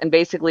place, and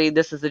basically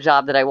this is the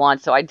job that I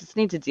want, so I just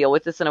need to deal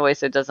with this in a way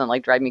so it doesn't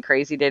like drive me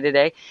crazy day to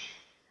day.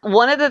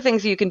 One of the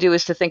things you can do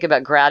is to think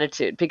about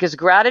gratitude, because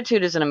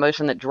gratitude is an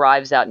emotion that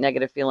drives out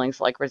negative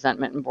feelings like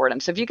resentment and boredom.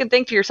 So if you can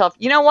think to yourself,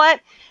 you know what?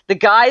 The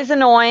guy's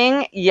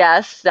annoying.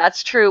 Yes,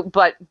 that's true.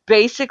 But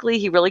basically,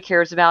 he really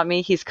cares about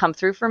me. He's come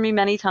through for me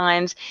many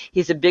times.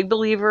 He's a big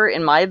believer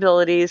in my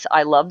abilities.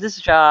 I love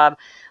this job.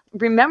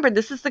 Remember,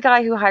 this is the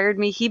guy who hired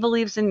me. He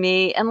believes in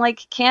me. And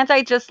like, can't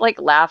I just like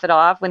laugh it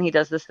off when he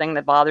does this thing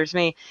that bothers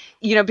me?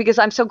 Because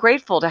I'm so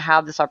grateful to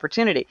have this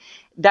opportunity.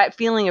 That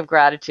feeling of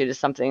gratitude is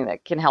something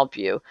that can help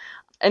you.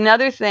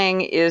 Another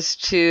thing is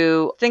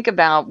to think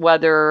about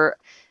whether,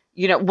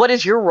 what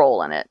is your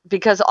role in it?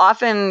 Because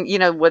often,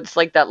 what's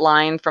like that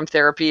line from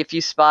therapy, if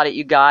you spot it,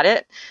 you got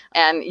it.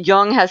 And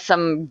Jung has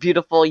some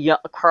beautiful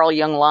Carl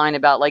Jung line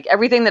about like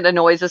everything that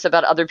annoys us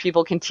about other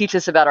people can teach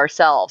us about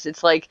ourselves.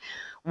 It's like,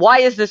 why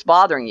is this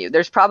bothering you?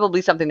 There's probably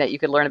something that you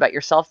could learn about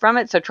yourself from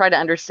it. So try to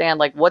understand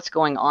like what's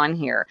going on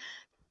here.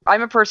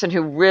 I'm a person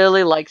who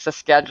really likes a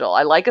schedule.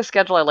 I like a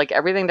schedule. I like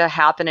everything to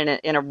happen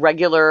in a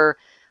regular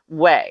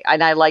way.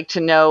 And I like to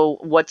know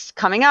what's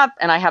coming up.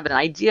 And I have an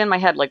idea in my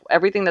head, like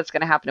everything that's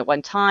going to happen at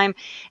one time.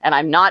 And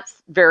I'm not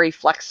very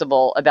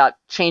flexible about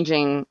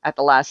changing at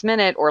the last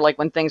minute or like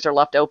when things are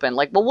left open.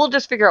 Like, well, we'll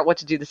just figure out what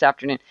to do this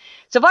afternoon.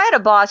 So if I had a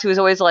boss who was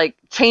always like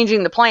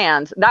changing the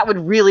plans, that would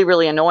really,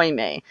 really annoy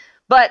me.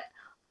 But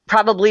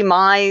probably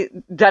my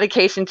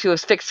dedication to a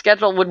fixed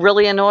schedule would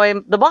really annoy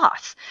the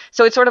boss.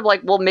 So it's sort of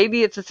like, well,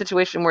 maybe it's a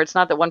situation where it's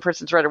not that one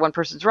person's right or one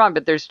person's wrong,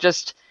 but there's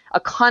just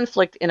a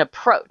conflict in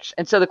approach.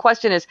 And so the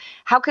question is,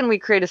 how can we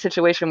create a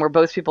situation where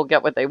both people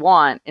get what they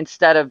want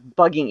instead of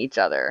bugging each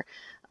other?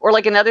 Or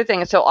like another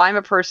thing, so I'm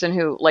a person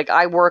who like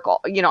I work,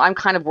 I'm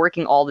kind of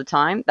working all the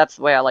time. That's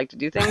the way I like to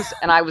do things.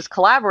 And I was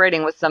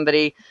collaborating with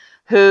somebody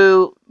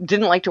who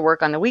didn't like to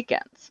work on the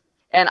weekends.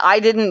 And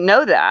I didn't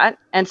know that.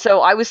 And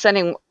so I was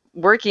sending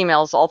work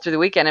emails all through the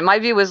weekend. And my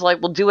view was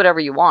like, well, do whatever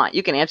you want.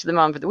 You can answer them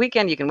on for the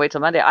weekend. You can wait till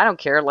Monday. I don't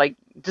care. Like,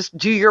 just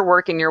do your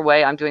work in your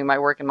way. I'm doing my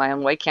work in my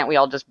own way. Can't we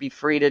all just be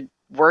free to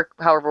work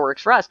however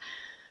works for us?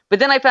 But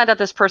then I found out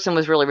this person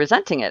was really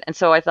resenting it. And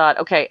so I thought,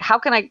 okay, how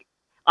can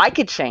I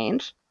could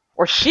change,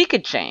 or she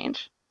could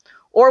change,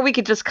 or we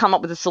could just come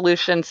up with a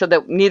solution so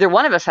that neither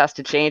one of us has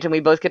to change and we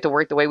both get to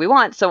work the way we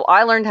want. So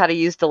I learned how to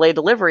use delay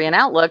delivery in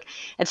Outlook.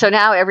 And so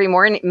now every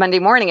morning, Monday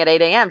morning at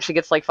 8 a.m., she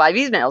gets like 5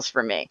 emails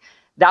from me.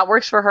 That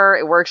works for her.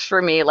 It works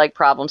for me, like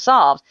problem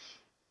solved.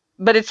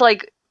 But it's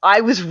like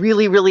I was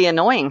really, really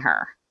annoying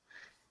her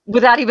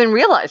without even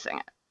realizing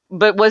it.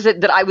 But was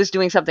it that I was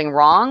doing something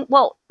wrong?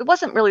 Well, it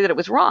wasn't really that it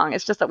was wrong.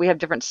 It's just that we have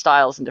different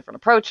styles and different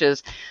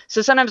approaches.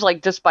 So sometimes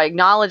like just by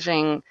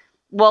acknowledging,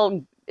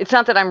 well, it's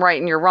not that I'm right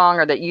and you're wrong,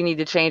 or that you need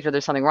to change, or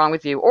there's something wrong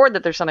with you, or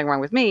that there's something wrong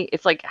with me.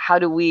 It's like, how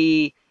do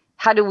we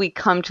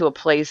come to a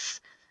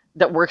place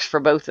that works for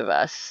both of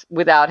us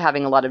without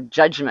having a lot of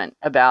judgment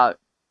about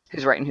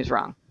who's right and who's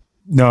wrong?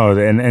 No,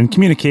 and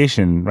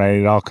communication, right?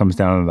 It all comes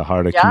down to the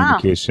heart of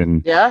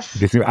communication.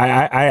 Yes.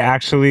 I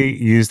actually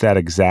use that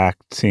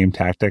exact same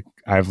tactic.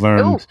 I've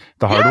learned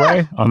the hard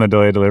way on the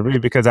delay delivery,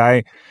 because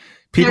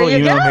people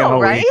email me all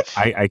week.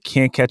 I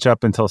can't catch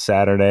up until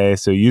Saturday.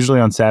 So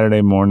usually on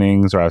Saturday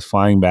mornings, or I was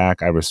flying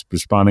back, I was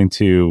responding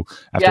to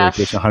after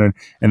vacation 100.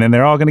 And then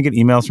they're all going to get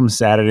emails from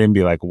Saturday and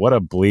be like, what a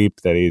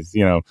bleep that he's,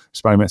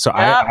 responding. So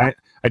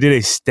I did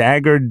a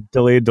staggered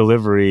delayed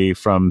delivery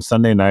from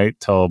Sunday night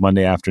till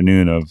Monday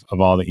afternoon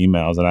of all the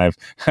emails.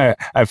 And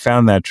I've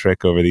found that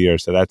trick over the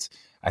years. So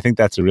I think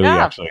that's a really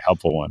actually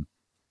helpful one.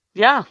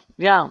 Yeah.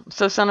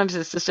 So sometimes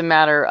it's just a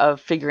matter of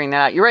figuring that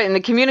out. You're right. And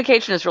the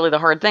communication is really the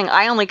hard thing.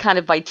 I only kind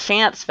of by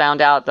chance found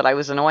out that I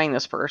was annoying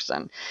this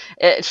person.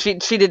 She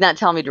did not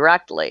tell me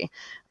directly.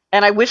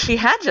 And I wish she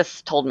had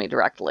just told me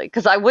directly,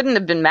 because I wouldn't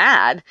have been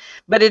mad.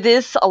 But it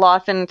is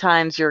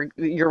oftentimes you're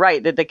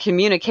right that the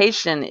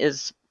communication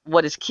is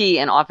what is key,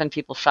 and often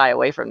people shy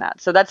away from that.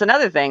 So that's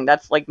another thing.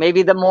 That's like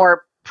maybe the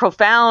more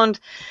profound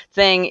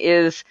thing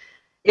is,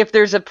 if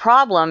there's a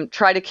problem,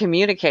 try to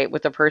communicate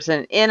with the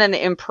person in an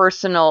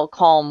impersonal,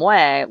 calm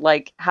way.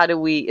 Like,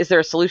 is there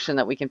a solution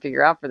that we can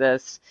figure out for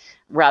this,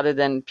 rather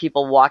than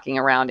people walking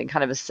around in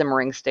kind of a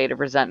simmering state of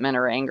resentment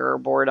or anger or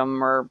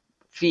boredom or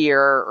fear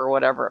or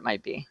whatever it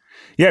might be.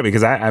 Yeah,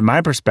 because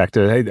my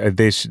perspective,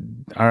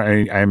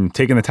 I'm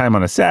taking the time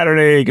on a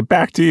Saturday to get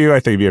back to you. I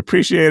think it'd be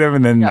appreciative,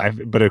 and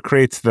then, but it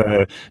creates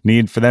the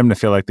need for them to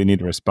feel like they need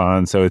to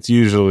respond. So it's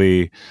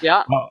usually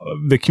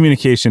the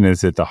communication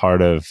is at the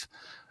heart of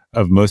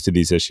of most of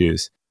these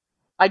issues.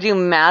 I do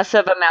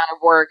massive amount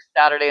of work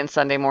Saturday and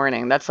Sunday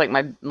morning. That's like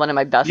one of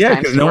my best Yeah, times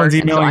because to no one's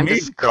work. And so emailing me.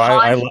 So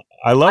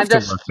I love I'm to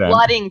just work then.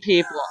 flooding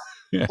people,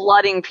 Yeah.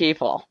 flooding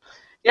people.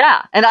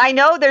 Yeah. And I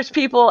know there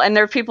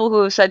are people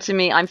who have said to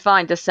me, I'm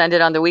fine to send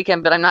it on the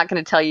weekend, but I'm not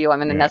going to tell you I'm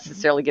going to Yeah.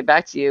 necessarily get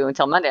back to you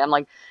until Monday. I'm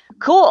like,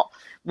 cool,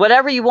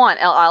 whatever you want.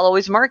 I'll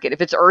always mark it.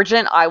 If it's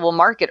urgent, I will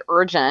mark it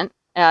urgent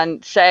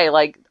and say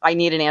like, I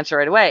need an answer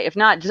right away. If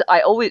not, I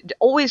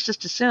always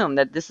just assume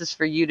that this is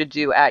for you to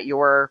do at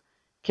your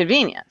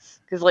convenience.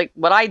 Because like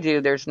what I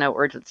do, there's no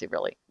urgency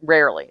really.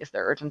 Rarely is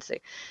there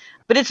urgency.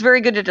 But it's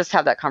very good to just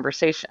have that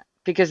conversation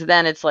because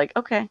then it's like,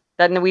 okay,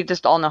 then we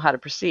just all know how to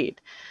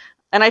proceed.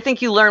 And I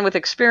think you learn with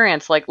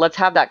experience, like, let's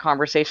have that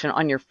conversation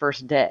on your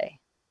first day,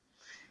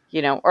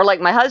 or like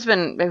my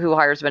husband who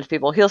hires a bunch of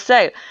people, he'll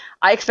say,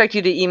 I expect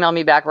you to email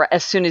me back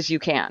as soon as you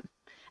can.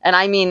 And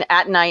I mean,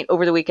 at night,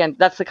 over the weekend,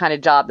 that's the kind of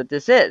job that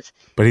this is.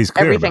 But he's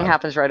clear Everything about it.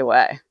 happens right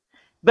away.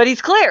 But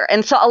he's clear.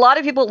 And so a lot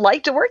of people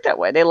like to work that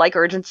way. They like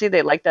urgency.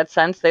 They like that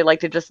sense. They like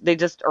to they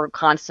just are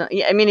constant.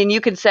 I mean, and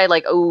you can say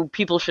like, oh,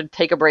 people should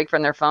take a break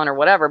from their phone or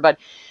whatever, but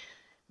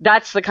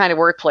that's the kind of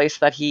workplace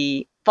that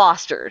he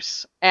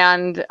fosters.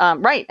 And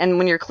right. And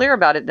when you're clear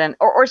about it, then,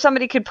 or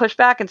somebody could push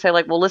back and say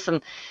like, well,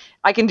 listen,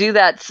 I can do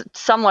that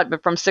somewhat,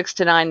 but from 6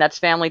 to 9, that's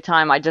family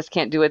time. I just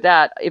can't do it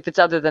that. If it's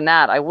other than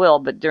that, I will.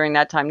 But during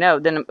that time, no.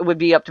 Then it would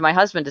be up to my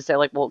husband to say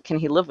like, well, can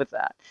he live with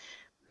that?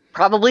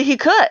 Probably he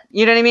could.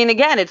 You know what I mean?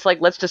 Again, it's like,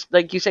 let's just,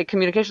 like you say,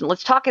 communication.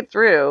 Let's talk it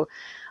through.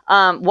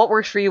 What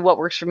works for you? What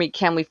works for me?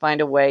 Can we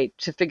find a way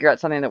to figure out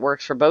something that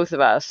works for both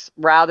of us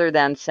rather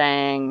than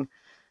saying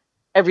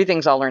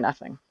everything's all or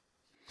nothing?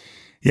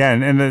 Yeah,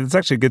 and it's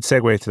actually a good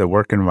segue to the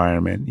work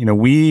environment.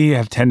 We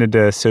have tended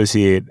to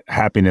associate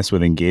happiness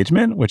with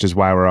engagement, which is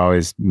why we're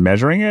always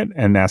measuring it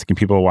and asking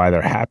people why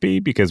they're happy,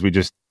 because we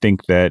just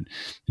think that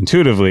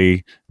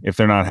intuitively, if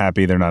they're not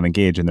happy, they're not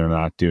engaged and they're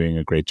not doing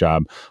a great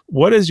job.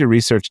 What does your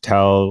research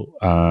tell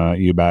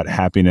you about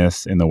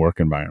happiness in the work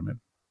environment?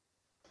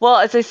 Well,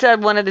 as I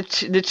said, one of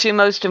the two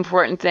most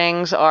important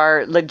things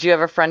are like, do you have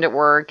a friend at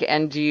work,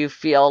 and do you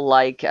feel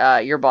like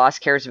your boss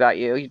cares about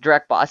you? Your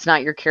direct boss,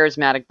 not your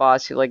charismatic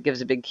boss who like gives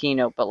a big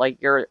keynote, but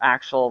like your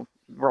actual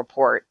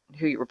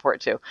who you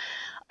report to.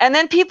 And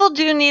then people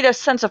do need a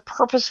sense of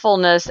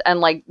purposefulness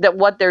and like that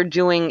what they're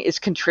doing is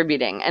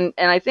contributing. And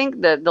I think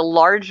the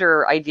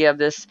larger idea of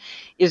this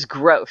is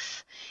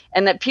growth,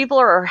 and that people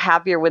are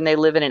happier when they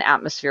live in an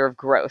atmosphere of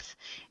growth.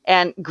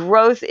 And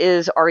growth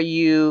is, are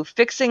you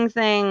fixing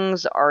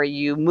things? Are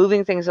you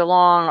moving things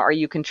along? Are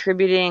you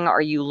contributing?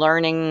 Are you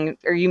learning?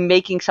 Are you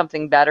making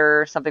something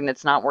better? Something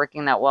that's not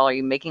working that well? Are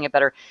you making it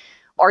better?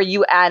 Are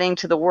you adding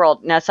to the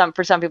world? Now,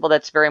 for some people,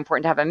 that's very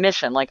important to have a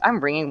mission. Like, I'm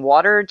bringing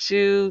water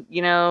to,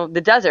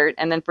 the desert.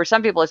 And then for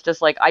some people, it's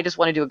just like, I just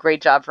want to do a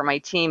great job for my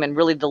team and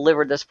really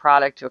deliver this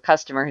product to a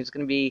customer who's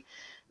going to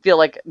feel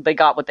like they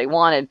got what they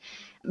wanted.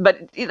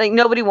 But like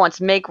nobody wants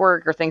make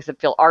work or things that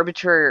feel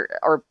arbitrary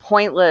or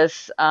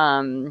pointless.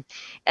 And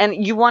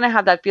you want to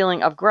have that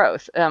feeling of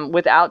growth.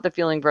 Without the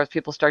feeling of growth,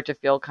 people start to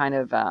feel kind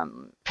of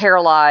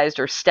paralyzed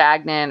or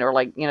stagnant, or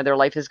like, their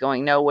life is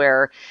going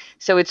nowhere.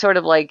 So it's sort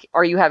of like,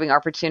 are you having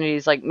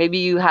opportunities? Like maybe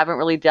you haven't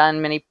really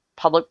done many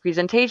public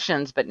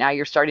presentations, but now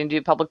you're starting to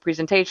do public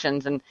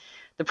presentations. And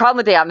the problem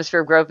with the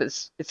atmosphere of growth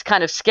is it's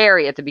kind of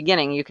scary at the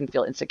beginning. You can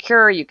feel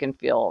insecure, you can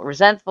feel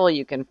resentful,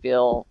 you can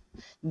feel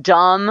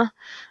dumb,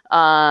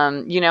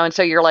 and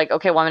so you're like,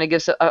 okay, well, I'm going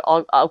to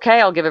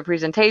I'll give a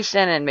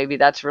presentation, and maybe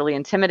that's really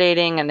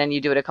intimidating, and then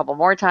you do it a couple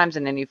more times,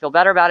 and then you feel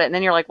better about it, and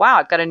then you're like, wow,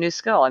 I've got a new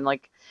skill. I'm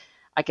like,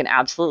 I can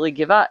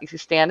absolutely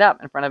stand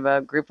up in front of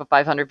a group of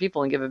 500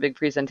 people and give a big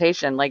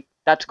presentation. Like,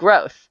 that's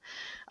growth.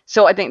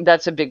 So I think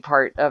that's a big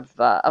part of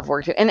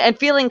work too. And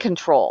feeling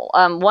control.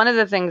 One of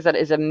the things that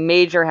is a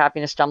major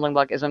happiness stumbling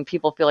block is when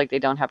people feel like they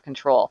don't have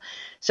control.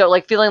 So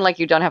like feeling like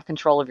you don't have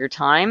control of your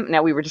time.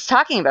 Now we were just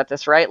talking about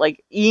this, right?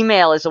 Like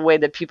email is a way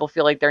that people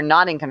feel like they're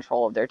not in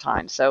control of their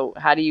time. So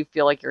how do you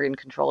feel like you're in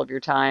control of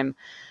your time?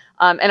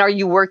 And are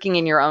you working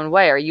in your own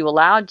way? Are you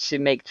allowed to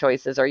make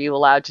choices? Are you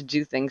allowed to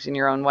do things in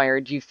your own way? Or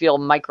do you feel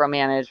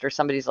micromanaged, or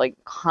somebody's like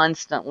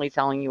constantly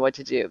telling you what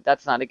to do?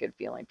 That's not a good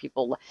feeling.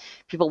 People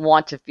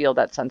want to feel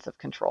that sense of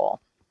control.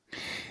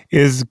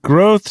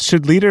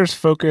 Should leaders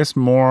focus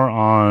more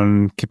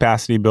on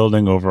capacity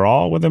building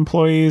overall with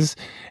employees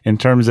in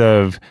terms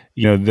of,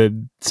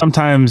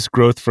 sometimes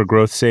growth for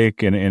growth's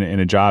sake in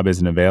a job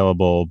isn't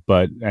available,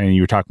 and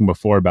you were talking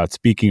before about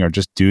speaking or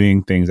just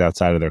doing things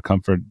outside of their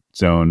comfort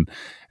zone.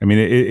 I mean,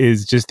 it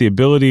is just the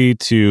ability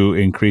to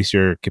increase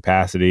your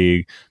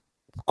capacity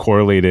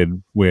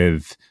correlated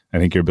with, I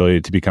think, your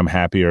ability to become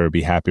happier or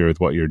be happier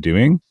with what you're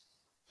doing.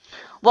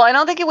 Well, I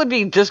don't think it would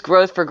be just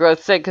growth for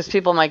growth's sake, because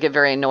people might get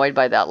very annoyed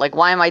by that. Like,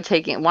 why am I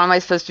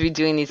supposed to be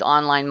doing these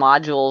online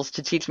modules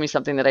to teach me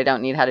something that I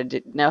don't need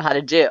know how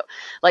to do?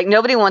 Like,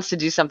 nobody wants to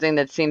do something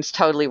that seems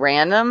totally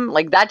random.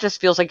 Like, that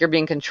just feels like you're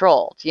being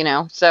controlled.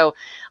 So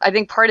I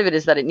think part of it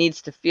is that it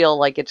needs to feel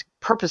like it's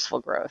purposeful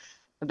growth,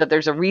 that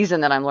there's a reason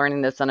that I'm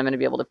learning this and I'm going to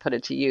be able to put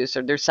it to use,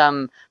 or there's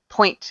some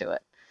point to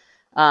it.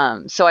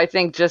 So I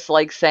think just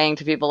like saying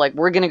to people, like,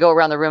 we're going to go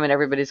around the room and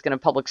everybody's going to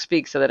public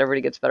speak so that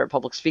everybody gets better at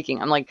public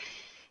speaking. I'm like,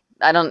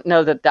 I don't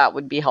know that that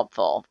would be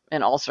helpful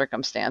in all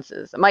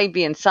circumstances. It might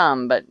be in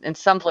some, but in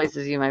some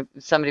places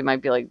somebody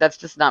might be like, that's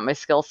just not my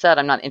skill set.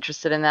 I'm not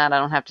interested in that. I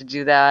don't have to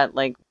do that.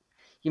 Like,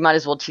 you might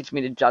as well teach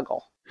me to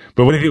juggle.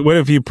 But what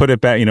if you put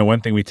it back?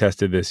 One thing we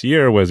tested this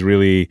year was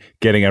really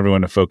getting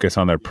everyone to focus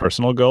on their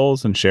personal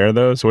goals and share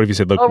those. So what if you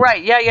said, look, Oh,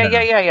 right.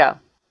 Yeah.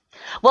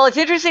 Well, it's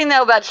interesting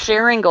though about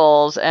sharing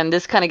goals, and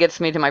this kind of gets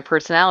me to my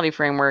personality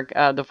framework,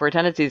 the four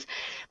tendencies.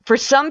 For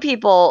some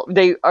people,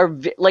 they are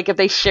like, if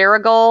they share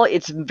a goal,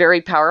 it's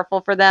very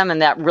powerful for them,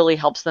 and that really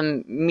helps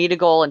them meet a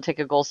goal and take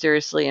a goal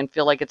seriously and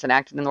feel like it's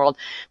enacted in the world.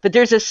 But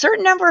there's a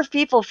certain number of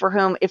people for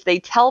whom, if they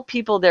tell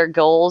people their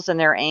goals and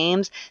their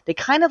aims, they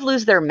kind of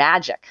lose their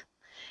magic.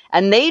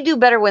 And they do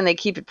better when they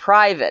keep it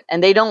private,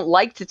 and they don't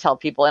like to tell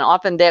people. And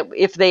often that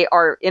if they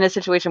are in a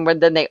situation where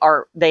then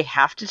they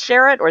have to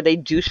share it, or they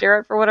do share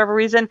it for whatever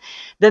reason,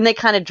 then they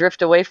kind of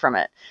drift away from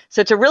it.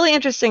 So it's a really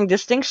interesting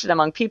distinction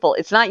among people.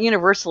 It's not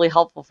universally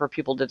helpful for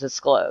people to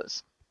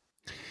disclose.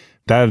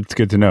 that's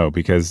good to know,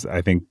 because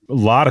I think a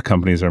lot of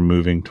companies are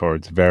moving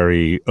towards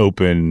very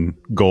open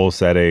goal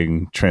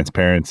setting,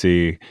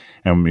 transparency.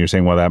 And you're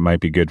saying, well, that might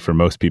be good for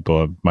most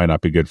people. It might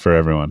not be good for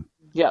everyone.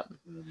 Yep.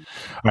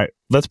 All right,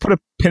 let's put a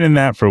pin in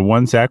that for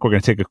one sec. We're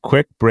going to take a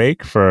quick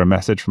break for a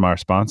message from our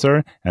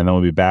sponsor, and then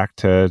we'll be back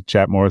to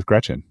chat more with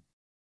Gretchen.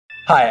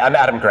 Hi, I'm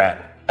Adam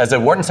Grant. As a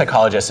Wharton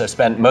psychologist, I've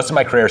spent most of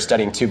my career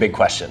studying two big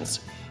questions.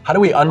 How do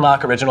we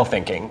unlock original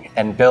thinking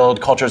and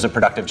build cultures of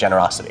productive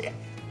generosity?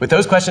 With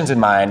those questions in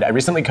mind, I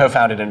recently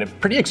co-founded a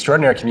pretty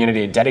extraordinary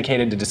community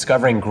dedicated to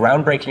discovering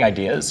groundbreaking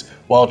ideas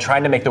while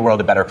trying to make the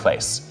world a better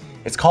place.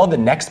 It's called the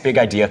Next Big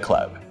Idea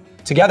Club.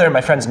 Together, my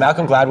friends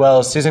Malcolm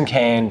Gladwell, Susan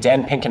Cain,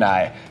 Dan Pink, and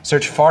I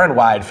search far and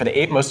wide for the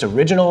 8 most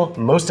original,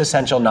 most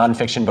essential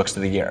nonfiction books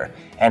of the year,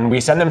 and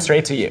we send them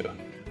straight to you.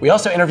 We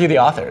also interview the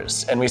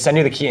authors, and we send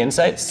you the key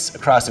insights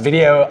across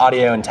video,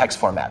 audio, and text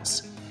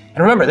formats.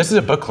 And remember, this is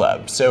a book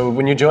club, so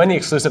when you join the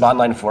exclusive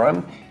online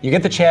forum, you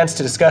get the chance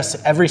to discuss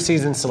every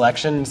season's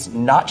selections,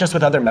 not just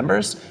with other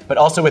members, but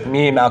also with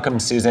me, Malcolm,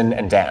 Susan,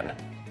 and Dan.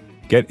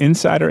 Get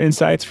insider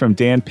insights from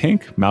Dan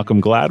Pink,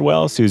 Malcolm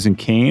Gladwell, Susan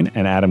Cain,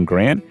 and Adam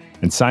Grant,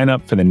 and sign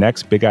up for the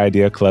Next Big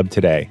Idea Club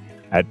today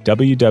at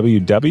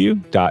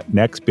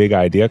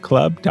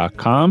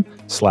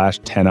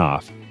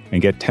www.nextbigideaclub.com/10off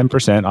and get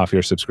 10% off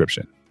your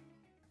subscription.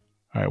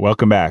 All right,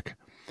 welcome back.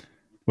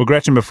 Well,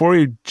 Gretchen, before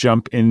we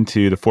jump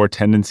into the four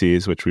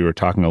tendencies, which we were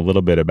talking a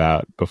little bit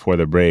about before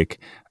the break,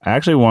 I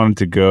actually wanted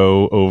to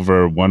go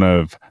over one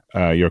of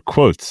your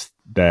quotes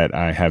that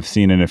I have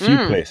seen in a few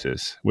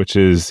places, which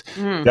is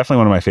definitely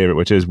one of my favorite,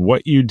 which is,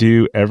 what you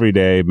do every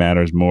day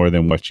matters more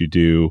than what you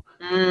do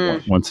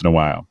once in a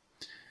while.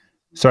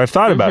 So I've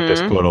thought about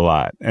this quote a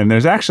lot, and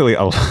there's actually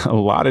a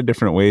lot of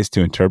different ways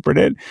to interpret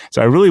it.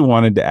 So I really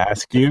wanted to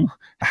ask you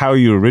how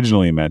you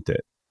originally meant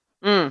it.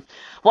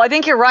 Well, I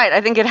think you're right.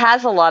 I think it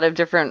has a lot of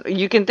different,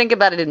 you can think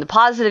about it in the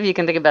positive, you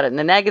can think about it in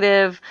the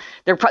negative.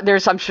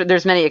 I'm sure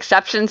there's many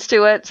exceptions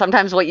to it.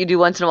 Sometimes what you do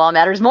once in a while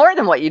matters more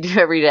than what you do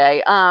every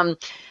day.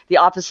 The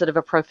opposite of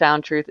a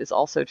profound truth is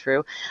also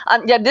true.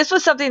 This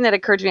was something that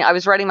occurred to me. I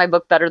was writing my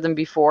book Better Than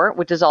Before,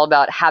 which is all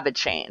about habit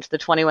change, the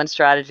 21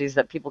 strategies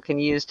that people can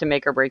use to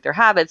make or break their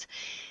habits.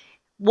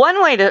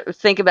 One way to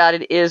think about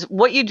it is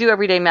what you do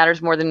every day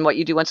matters more than what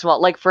you do once in a while,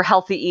 like for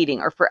healthy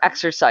eating or for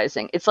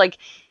exercising. It's like,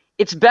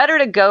 it's better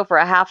to go for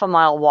a half a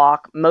mile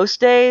walk most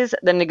days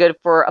than to go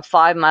for a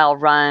 5-mile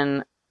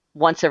run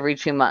once every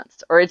 2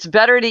 months. Or it's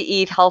better to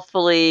eat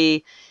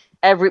healthfully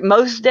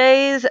most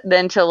days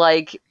than to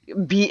like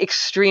be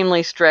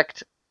extremely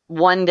strict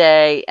one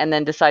day and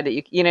then decide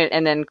that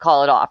and then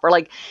call it off. Or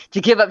like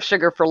to give up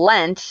sugar for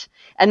Lent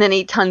and then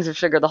eat tons of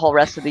sugar the whole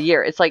rest of the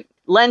year. It's like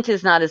Lent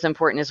is not as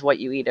important as what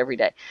you eat every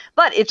day.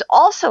 But it's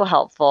also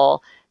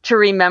helpful to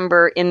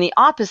remember in the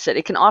opposite.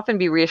 It can often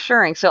be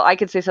reassuring. So I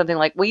could say something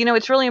like, well,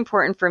 it's really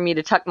important for me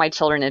to tuck my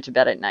children into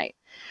bed at night.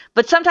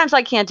 But sometimes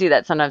I can't do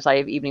that. Sometimes I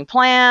have evening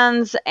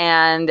plans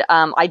and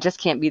I just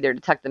can't be there to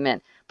tuck them in.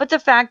 But the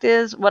fact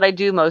is, what I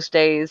do most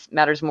days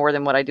matters more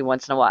than what I do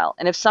once in a while.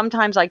 And if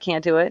sometimes I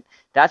can't do it,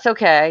 that's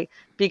okay,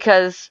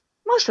 because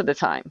most of the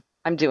time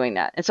I'm doing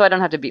that. And so I don't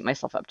have to beat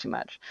myself up too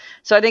much.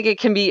 So I think it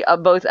can be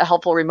both a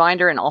helpful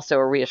reminder and also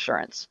a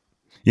reassurance.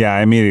 Yeah,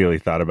 I immediately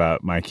thought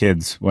about my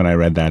kids when I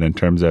read that, in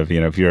terms of,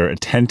 if you're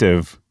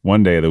attentive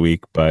one day of the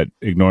week, but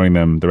ignoring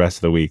them the rest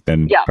of the week,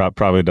 then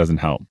probably doesn't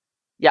help.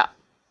 Yeah.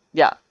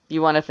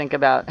 You want to think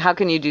about how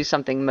can you do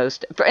something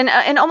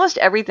and almost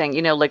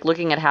everything, like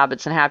looking at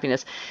habits and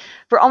happiness.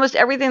 For almost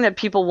everything that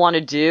people want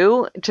to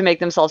do to make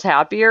themselves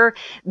happier,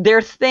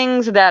 they're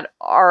things that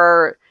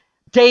are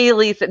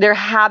daily, they're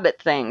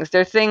habit things.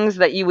 They're things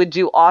that you would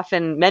do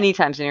often, many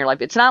times in your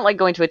life. It's not like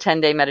going to a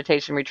 10-day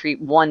meditation retreat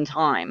one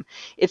time.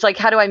 It's like,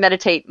 how do I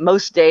meditate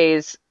most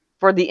days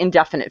for the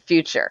indefinite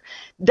future.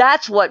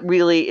 That's what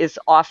really is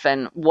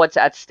often what's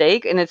at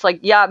stake. And it's like,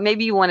 yeah,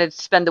 maybe you want to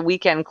spend the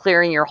weekend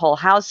clearing your whole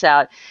house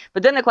out,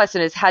 but then the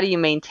question is, how do you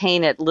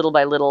maintain it little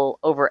by little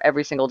over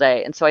every single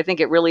day? And so I think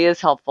it really is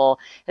helpful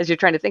as you're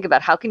trying to think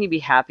about how can you be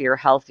happier,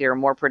 healthier,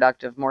 more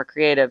productive, more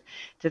creative,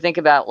 to think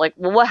about like,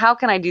 well, how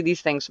can I do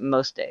these things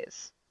most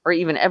days or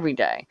even every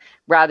day,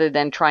 rather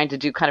than trying to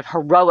do kind of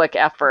heroic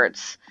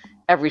efforts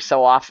every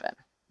so often,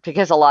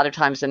 because a lot of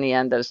times in the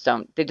end,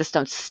 they just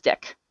don't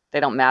stick. They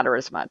don't matter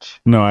as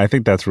much. No, I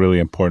think that's really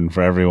important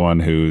for everyone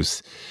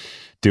who's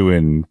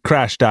doing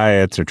crash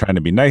diets or trying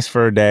to be nice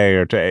for a day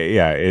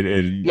Yeah.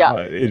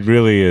 it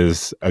really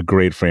is a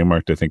great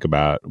framework to think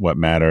about what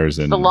matters.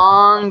 It's the And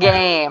long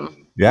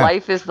game. yeah,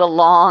 Life is the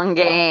long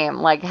game.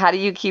 Like, how do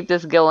you keep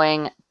this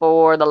going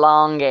for the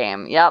long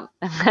game? Yep.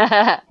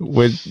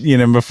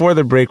 before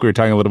the break, we were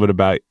talking a little bit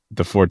about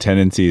the four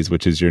tendencies,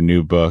 which is your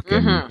new book.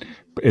 And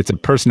it's a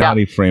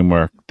personality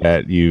framework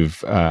that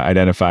you've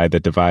identified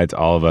that divides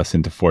all of us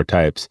into four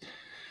types.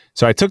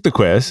 So I took the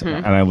quiz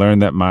and I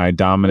learned that my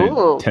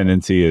dominant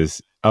tendency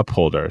is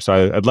upholder.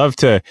 So I'd love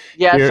to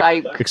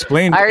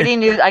explain. I already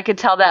knew. I could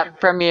tell that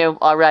from you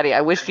already.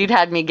 I wish you'd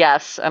had me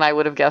guess, and I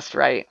would have guessed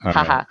right.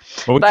 Haha.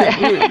 Well,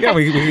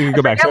 we can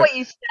go back. I forget what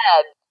you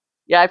said.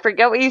 Yeah, I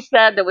forget what you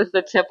said. That was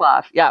the tip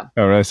off. Yeah.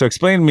 All right. So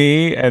explain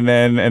me, and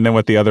then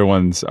what the other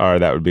ones are.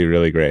 That would be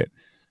really great.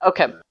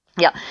 Okay.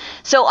 Yeah.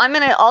 So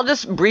I'll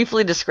just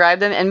briefly describe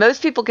them, and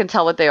most people can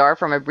tell what they are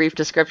from a brief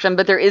description,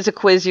 but there is a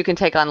quiz you can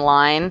take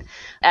online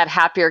at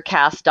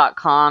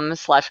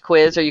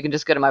happiercast.com/quiz, or you can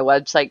just go to my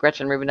website,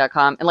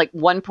 GretchenRubin.com. And like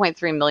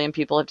 1.3 million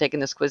people have taken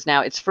this quiz now.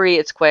 It's free,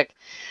 it's quick.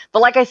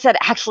 But like I said,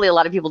 actually a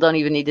lot of people don't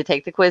even need to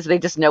take the quiz. They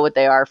just know what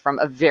they are from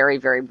a very,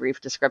 very brief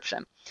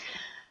description.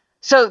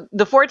 So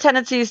the four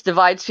tendencies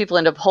divides people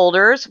into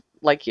upholders,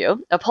 like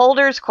you,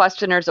 upholders,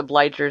 questioners,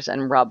 obligers,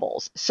 and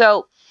rebels.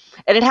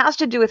 And it has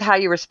to do with how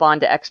you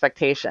respond to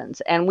expectations.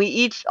 And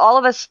all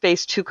of us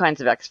face two kinds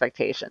of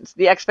expectations.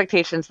 The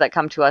expectations that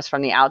come to us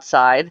from the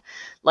outside,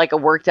 like a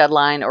work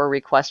deadline or a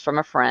request from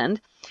a friend.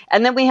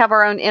 And then we have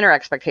our own inner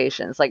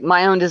expectations, like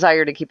my own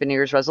desire to keep a New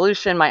Year's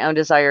resolution, my own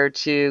desire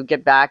to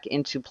get back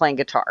into playing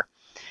guitar.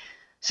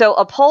 So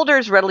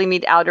upholders readily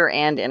meet outer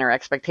and inner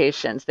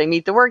expectations. They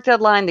meet the work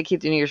deadline, they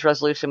keep the New Year's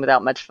resolution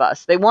without much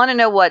fuss. They want to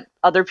know what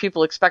other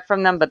people expect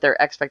from them, but their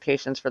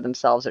expectations for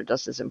themselves are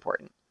just as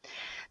important.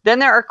 Then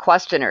there are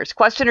questioners.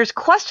 Questioners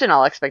question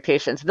all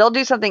expectations. They'll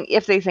do something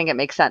if they think it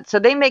makes sense. So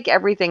they make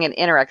everything an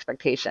inner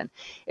expectation.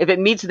 If it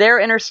meets their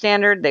inner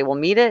standard, they will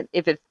meet it.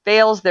 If it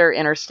fails their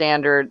inner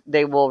standard,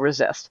 they will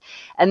resist.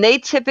 And they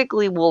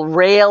typically will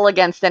rail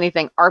against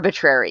anything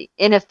arbitrary,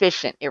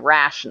 inefficient,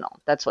 irrational.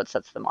 That's what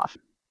sets them off.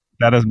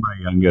 That is my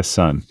youngest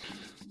son.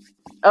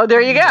 Oh,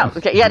 there you go.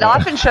 Okay. Yeah, it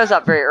often shows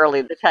up very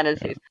early, the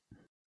tendencies.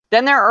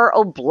 Then there are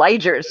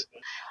obligers.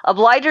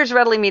 Obligers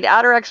readily meet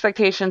outer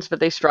expectations, but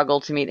they struggle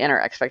to meet inner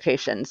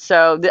expectations.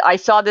 So I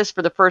saw this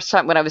for the first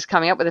time when I was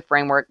coming up with a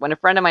framework, when a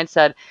friend of mine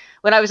said,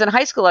 when I was in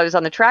high school, I was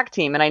on the track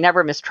team and I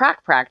never missed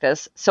track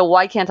practice. So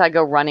why can't I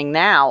go running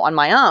now on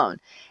my own?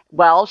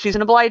 Well, she's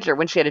an obliger.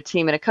 When she had a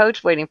team and a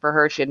coach waiting for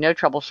her, she had no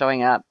trouble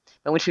showing up.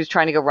 But when she was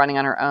trying to go running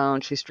on her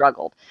own, she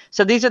struggled.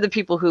 So these are the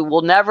people who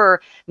will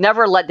never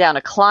let down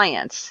a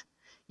client.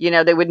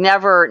 They would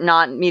never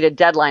not meet a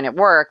deadline at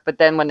work, but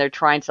then when they're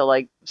trying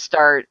to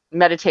start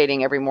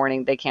meditating every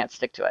morning, they can't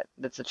stick to it.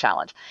 That's a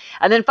challenge.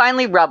 And then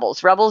finally,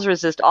 rebels. Rebels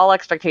resist all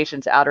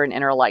expectations, outer and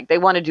inner alike. They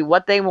want to do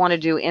what they want to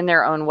do in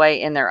their own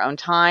way, in their own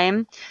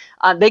time.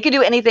 They can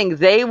do anything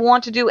they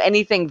want to do,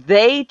 anything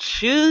they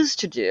choose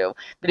to do.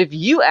 But if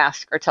you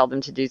ask or tell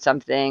them to do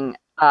something,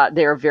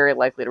 they are very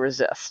likely to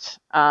resist.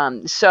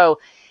 So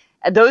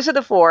those are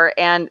the four,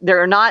 and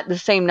there are not the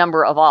same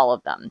number of all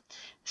of them.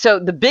 So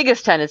the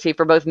biggest tendency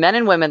for both men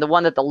and women, the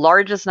one that the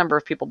largest number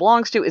of people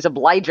belongs to, is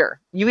obliger.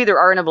 You either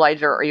are an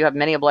obliger or you have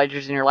many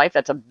obligers in your life.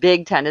 That's a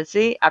big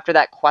tendency. After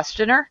that,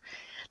 questioner.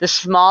 The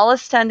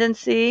smallest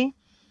tendency,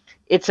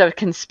 it's a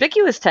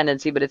conspicuous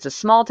tendency, but it's a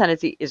small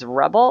tendency, is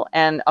rebel.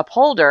 And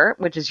upholder,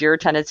 which is your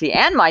tendency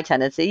and my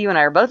tendency, you and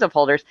I are both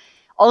upholders,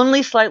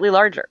 only slightly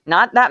larger.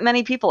 Not that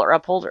many people are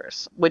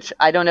upholders, which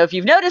I don't know if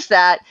you've noticed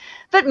that,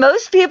 but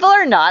most people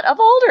are not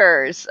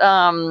upholders.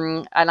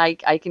 And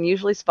I can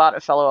usually spot a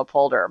fellow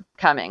upholder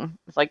coming.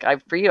 It's like,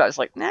 for you, I was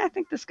like, I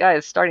think this guy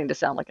is starting to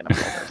sound like an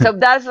upholder. So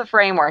that's the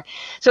framework.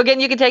 So again,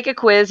 you can take a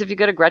quiz if you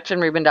go to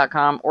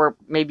GretchenRubin.com, or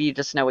maybe you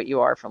just know what you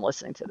are from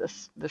listening to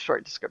this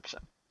short description.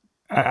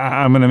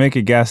 I'm going to make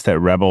a guess that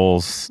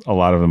rebels, a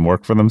lot of them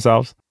work for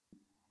themselves.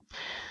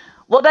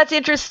 Well, that's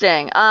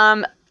interesting.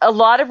 A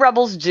lot of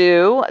rebels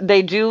do.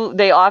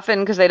 They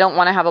often, because they don't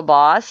want to have a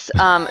boss.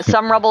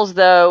 Some rebels,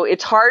 though,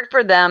 it's hard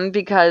for them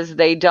because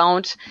they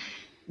don't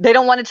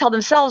want to tell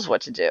themselves what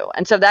to do.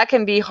 And so that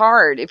can be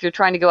hard if you're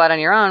trying to go out on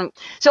your own.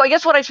 So I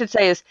guess what I should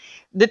say is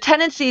the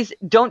tendencies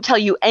don't tell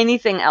you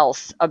anything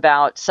else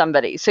about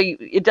somebody. So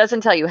it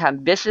doesn't tell you how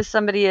ambitious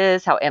somebody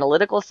is, how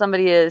analytical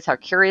somebody is, how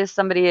curious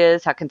somebody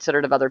is, how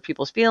considerate of other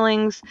people's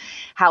feelings,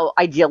 how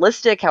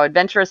idealistic, how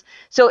adventurous.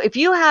 So if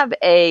you have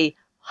a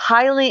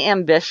highly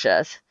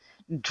ambitious,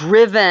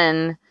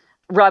 driven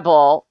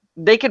rebel,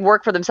 they could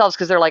work for themselves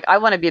because they're like, I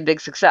want to be a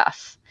big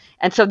success.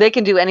 And so they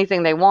can do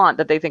anything they want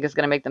that they think is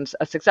going to make them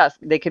a success.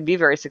 They could be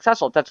very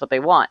successful if that's what they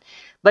want.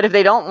 But if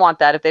they don't want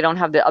that, if they don't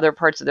have the other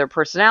parts of their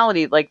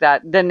personality like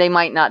that, then they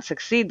might not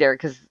succeed there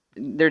because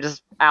they're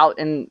just out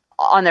and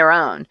on their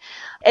own.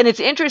 And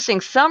it's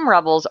interesting, some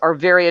rebels are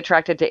very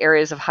attracted to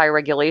areas of high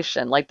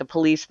regulation, like the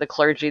police, the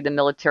clergy, the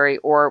military,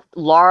 or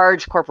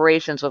large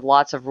corporations with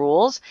lots of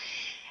rules,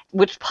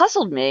 which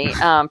puzzled me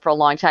for a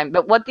long time.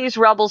 But what these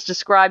rebels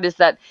describe is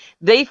that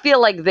they feel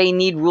like they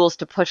need rules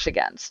to push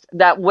against.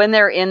 That when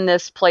they're in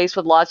this place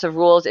with lots of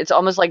rules, it's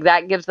almost like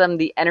that gives them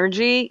the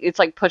energy. It's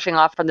like pushing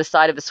off from the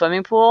side of a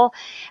swimming pool.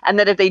 And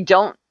that if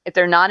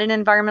they're not in an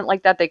environment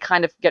like that, they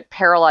kind of get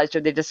paralyzed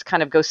or they just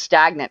kind of go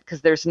stagnant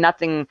because there's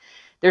nothing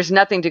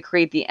to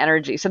create the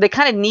energy. So they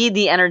kind of need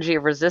the energy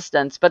of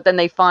resistance, but then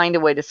they find a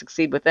way to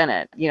succeed within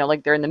it.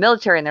 Like they're in the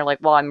military and they're like,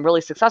 well, I'm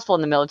really successful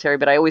in the military,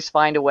 but I always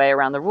find a way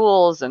around the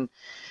rules and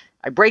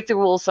I break the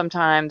rules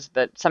sometimes,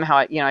 but somehow,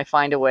 I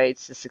find a way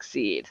to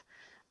succeed.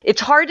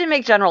 It's hard to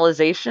make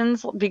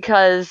generalizations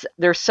because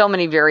there's so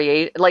many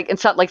variations.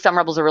 Some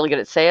rebels are really good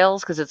at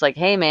sales because it's like,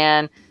 hey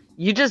man,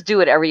 you just do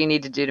whatever you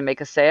need to do to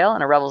make a sale.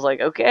 And a rebel's like,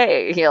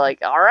 okay, you're like,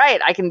 all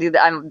right, I can do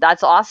that.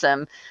 That's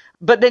awesome.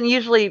 But then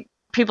usually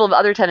people of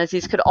other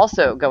tendencies could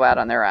also go out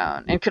on their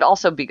own and could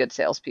also be good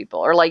salespeople.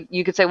 Or like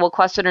you could say, well,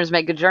 questioners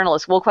make good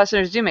journalists. Well,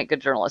 questioners do make good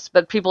journalists,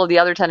 but people of the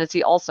other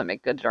tendency also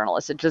make good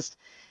journalists.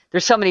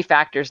 There's so many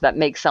factors that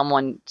make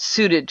someone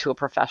suited to a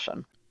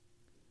profession.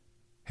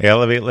 Hey,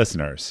 Elevate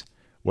listeners.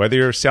 Whether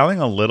you're selling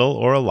a little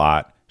or a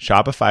lot,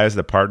 Shopify is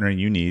the partner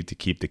you need to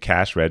keep the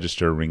cash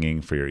register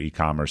ringing for your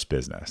e-commerce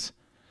business.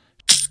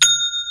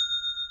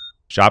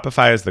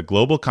 Shopify is the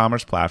global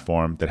commerce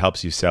platform that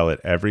helps you sell at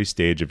every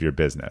stage of your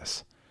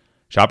business.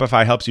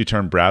 Shopify helps you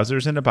turn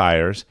browsers into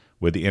buyers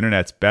with the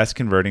internet's best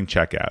converting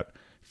checkout,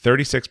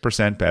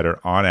 36% better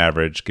on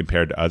average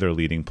compared to other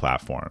leading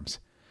platforms.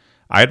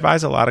 I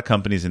advise a lot of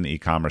companies in the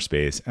e-commerce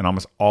space, and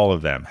almost all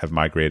of them have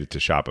migrated to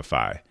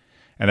Shopify.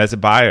 And as a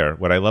buyer,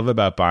 what I love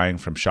about buying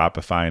from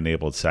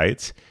Shopify-enabled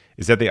sites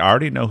is that they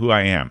already know who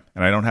I am,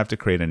 and I don't have to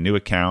create a new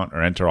account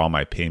or enter all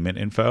my payment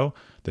info.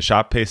 The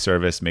ShopPay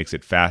service makes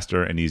it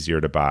faster and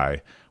easier to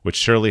buy, which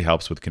surely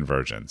helps with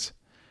conversions.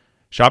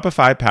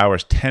 Shopify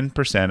powers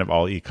 10% of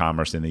all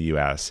e-commerce in the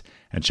US,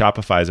 and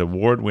Shopify's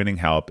award-winning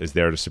help is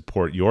there to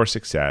support your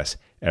success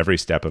every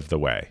step of the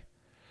way.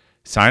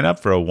 Sign up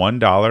for a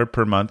 $1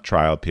 per month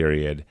trial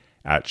period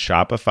at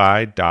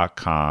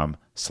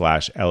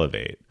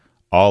shopify.com/elevate,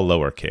 all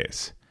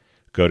lowercase.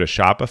 Go to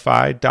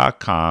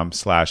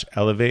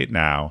shopify.com/elevate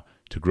now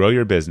to grow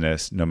your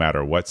business no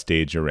matter what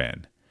stage you're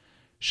in.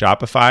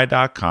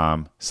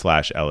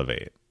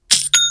 Shopify.com/elevate.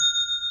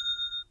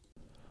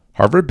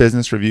 Harvard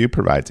Business Review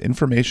provides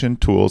information,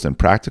 tools, and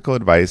practical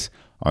advice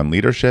on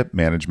leadership,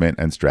 management,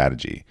 and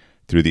strategy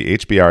through the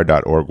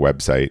hbr.org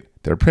website,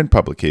 their print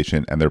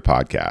publication, and their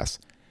podcast.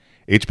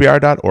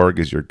 hbr.org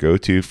is your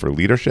go-to for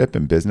leadership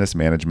and business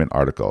management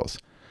articles.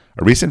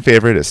 A recent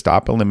favorite is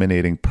Stop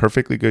Eliminating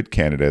Perfectly Good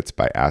Candidates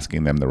by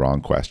Asking Them the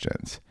Wrong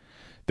Questions.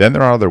 Then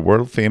there are the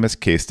world-famous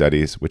case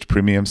studies, which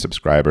premium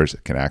subscribers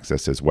can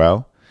access as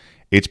well.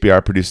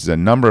 HBR produces a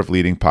number of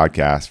leading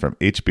podcasts, from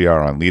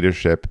HBR on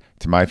leadership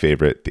to my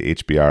favorite, the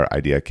HBR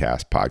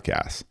IdeaCast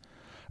podcast.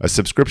 A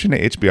subscription to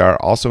HBR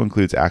also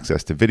includes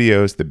access to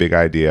videos, The Big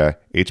Idea,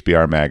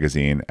 HBR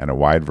Magazine, and a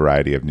wide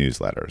variety of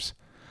newsletters.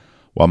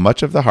 While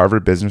much of the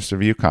Harvard Business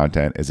Review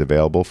content is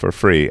available for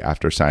free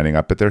after signing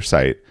up at their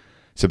site,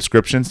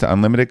 subscriptions to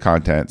unlimited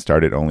content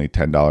start at only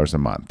 $10 a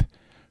month.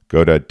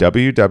 Go to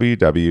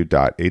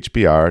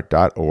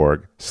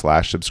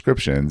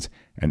www.hbr.org/subscriptions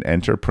and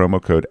enter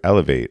promo code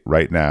ELEVATE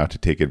right now to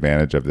take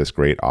advantage of this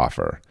great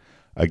offer.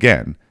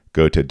 Again,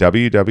 go to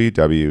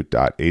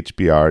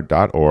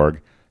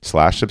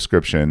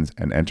www.hbr.org/subscriptions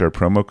and enter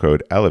promo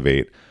code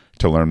ELEVATE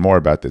to learn more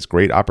about this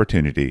great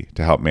opportunity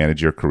to help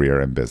manage your career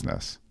and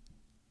business.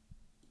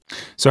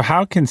 So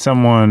how can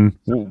someone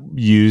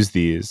use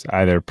these,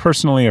 either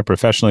personally or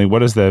professionally?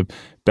 What is the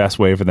best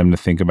way for them to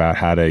think about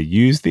how to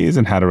use these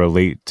and how to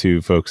relate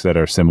to folks that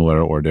are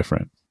similar or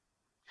different?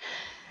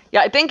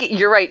 Yeah, I think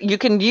you're right. You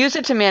can use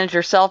it to manage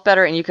yourself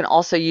better, and you can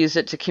also use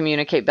it to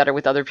communicate better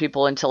with other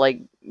people and to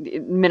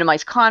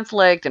minimize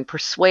conflict and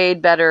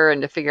persuade better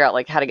and to figure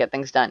out how to get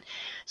things done.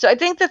 So I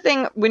think the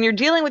thing when you're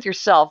dealing with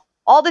yourself,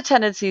 all the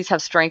tendencies have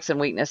strengths and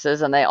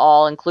weaknesses, and they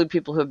all include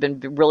people who have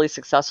been really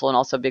successful and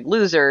also big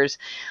losers.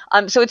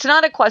 So it's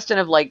not a question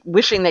of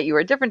wishing that you were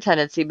a different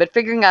tendency, but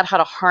figuring out how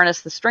to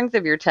harness the strength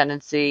of your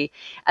tendency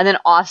and then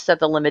offset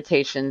the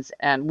limitations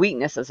and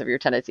weaknesses of your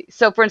tendency.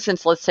 So for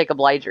instance, let's take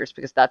obligers,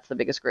 because that's the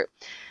biggest group.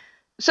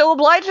 So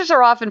obligers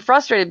are often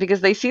frustrated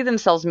because they see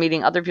themselves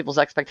meeting other people's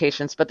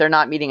expectations, but they're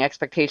not meeting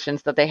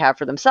expectations that they have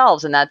for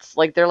themselves. And that's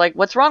they're like,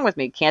 what's wrong with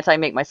me? Can't I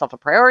make myself a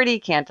priority?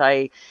 Can't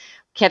I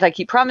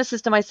keep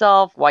promises to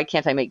myself? Why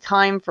can't I make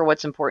time for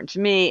what's important to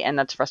me? And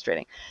that's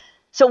frustrating.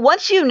 So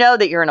once you know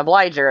that you're an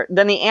obliger,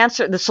 then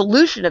the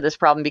solution to this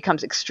problem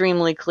becomes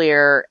extremely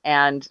clear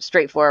and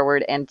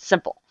straightforward and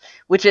simple,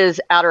 which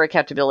is outer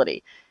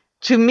accountability.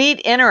 To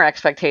meet inner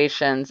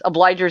expectations,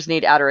 obligers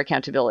need outer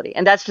accountability,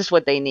 and that's just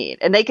what they need.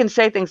 And they can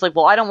say things like,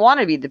 well, I don't want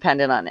to be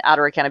dependent on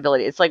outer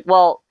accountability. It's like,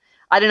 well,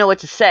 I don't know what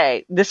to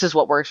say. This is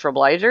what works for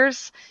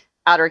obligers,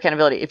 outer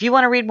accountability. If you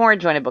want to read more,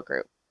 join a book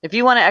group. If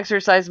you want to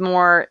exercise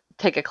more,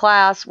 take a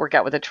class, work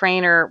out with a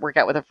trainer, work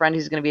out with a friend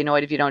who's going to be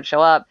annoyed if you don't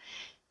show up.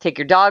 Take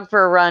your dog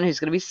for a run, who's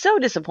going to be so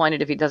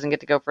disappointed if he doesn't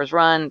get to go for his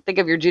run. Think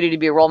of your duty to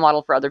be a role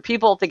model for other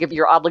people. Think of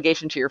your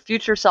obligation to your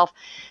future self.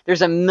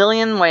 There's a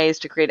million ways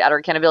to create outer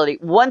accountability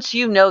once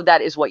you know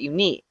that is what you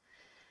need.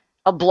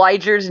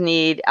 Obligers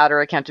need outer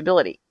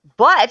accountability.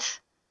 But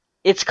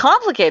it's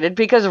complicated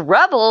because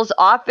rebels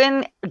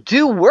often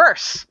do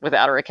worse with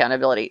outer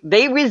accountability.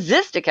 They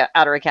resist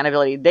outer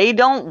accountability. They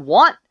don't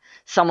want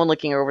someone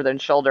looking over their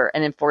shoulder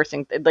and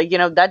enforcing, like,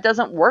 that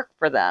doesn't work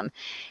for them.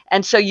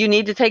 And so you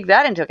need to take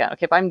that into account.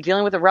 Okay, if I'm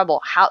dealing with a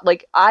rebel,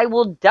 I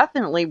will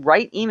definitely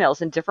write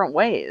emails in different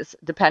ways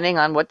depending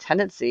on what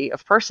tendency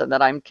of person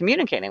that I'm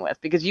communicating with,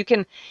 because you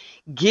can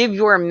give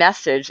your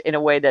message in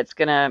a way that's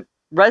going to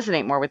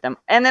resonate more with them,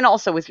 and then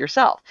also with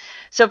yourself.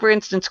 So for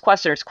instance,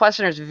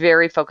 questioners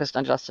very focused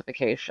on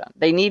justification.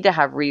 They need to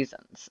have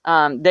reasons.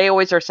 They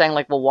always are saying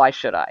like, well, why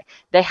should I?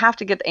 They have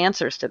to get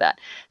answers to that.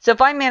 So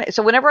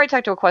so whenever I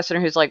talk to a questioner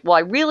who's like, well,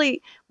 I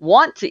really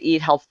want to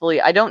eat healthfully,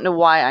 I don't know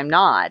why I'm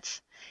not,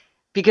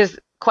 because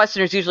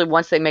questioners usually,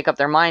 once they make up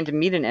their mind to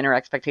meet an inner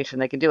expectation,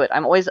 they can do it.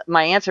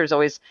 My answer is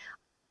always,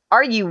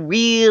 are you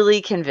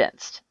really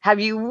convinced? Have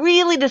you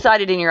really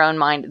decided in your own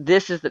mind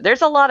there's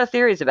a lot of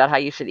theories about how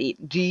you should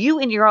eat. Do you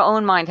in your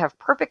own mind have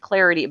perfect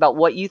clarity about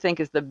what you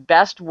think is the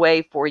best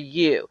way for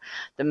you?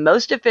 The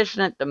most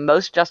efficient, the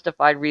most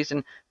justified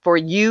reason for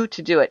you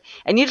to do it.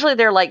 And usually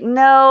they're like,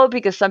 no,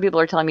 because some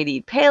people are telling me to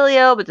eat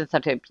paleo, but then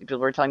sometimes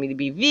people are telling me to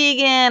be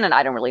vegan, and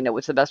I don't really know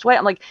what's the best way.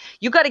 I'm like,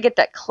 you got to get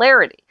that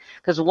clarity,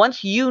 because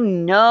once you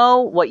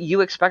know what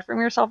you expect from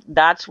yourself,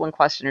 that's when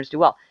questioners do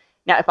well.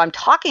 Now, if I'm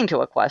talking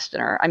to a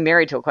questioner, I'm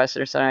married to a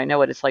questioner, so I know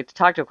what it's like to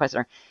talk to a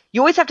questioner. You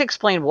always have to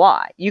explain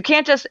why. You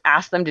can't just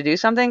ask them to do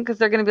something, because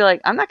they're going to be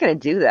like, I'm not going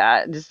to do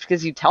that just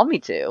because you tell me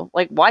to.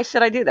 Like, why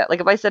should I do that?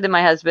 Like, if I said to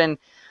my husband,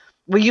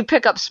 will you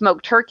pick up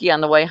smoked turkey on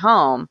the way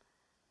home?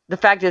 The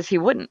fact is he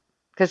wouldn't,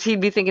 because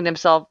he'd be thinking to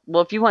himself,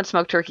 well, if you want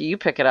smoked turkey, you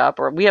pick it up.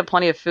 Or we have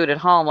plenty of food at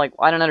home. Like,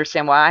 I don't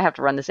understand why I have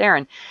to run this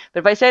errand.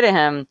 But if I say to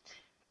him,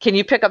 can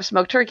you pick up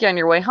smoked turkey on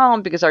your way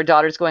home because our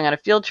daughter's going on a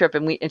field trip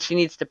and she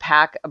needs to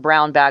pack a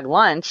brown bag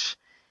lunch,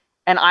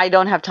 and I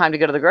don't have time to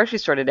go to the grocery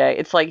store today?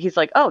 It's like, he's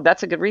like, oh,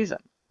 that's a good reason.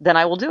 Then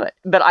I will do it.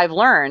 But I've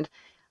learned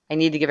I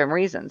need to give him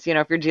reasons.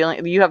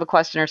 If you have a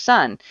questioner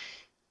son,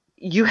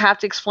 you have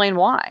to explain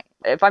why.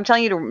 If I'm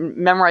telling you to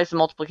memorize the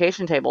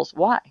multiplication tables,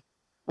 why?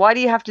 Why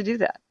do you have to do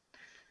that?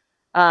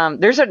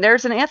 There's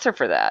an answer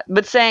for that.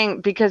 But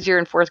saying because you're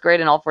in fourth grade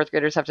and all fourth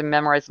graders have to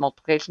memorize the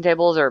multiplication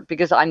tables, or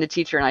because I'm the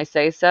teacher and I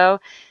say so,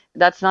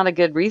 that's not a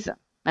good reason.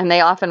 And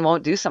they often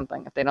won't do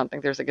something if they don't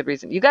think there's a good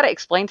reason. You got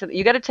to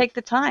you got to take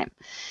the time.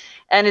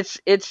 And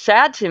it's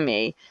sad to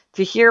me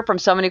to hear from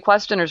so many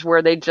questioners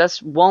where they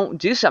just won't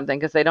do something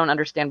because they don't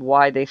understand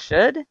why they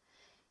should,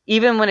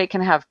 even when it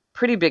can have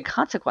pretty big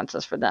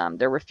consequences for them,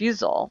 their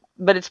refusal.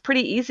 But it's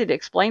pretty easy to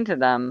explain to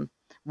them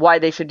why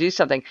they should do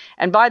something.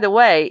 And by the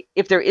way,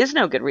 if there is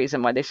no good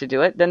reason why they should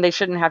do it, then they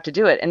shouldn't have to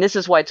do it. And this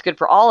is why it's good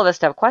for all of us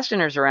to have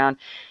questioners around.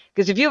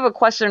 Because if you have a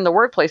questioner in the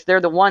workplace, they're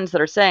the ones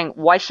that are saying,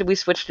 why should we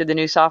switch to the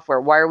new software?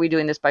 Why are we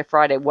doing this by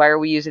Friday? Why are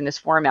we using this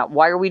format?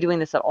 Why are we doing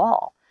this at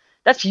all?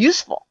 That's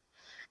useful,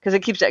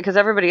 because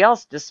everybody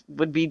else just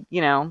would be,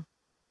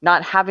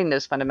 not having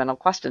those fundamental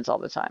questions all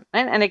the time.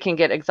 And it can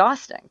get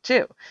exhausting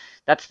too.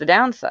 That's the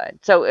downside.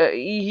 So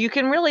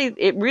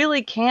it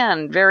really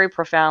can very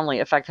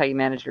profoundly affect how you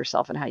manage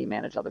yourself and how you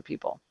manage other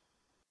people.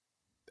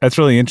 That's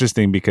really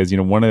interesting because,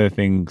 one of the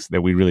things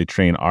that we really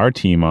train our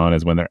team on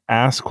is when they're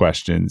asked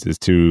questions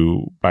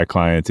by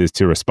clients is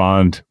to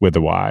respond with the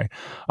why.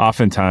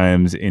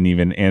 Oftentimes in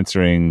even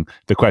answering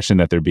the question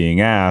that they're being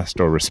asked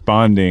or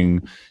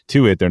responding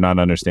to it, they're not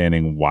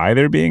understanding why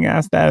they're being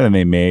asked that, and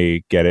they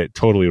may get it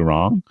totally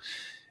wrong.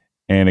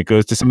 And it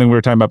goes to something we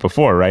were talking about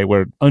before, right?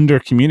 Where under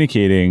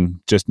communicating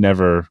just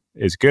never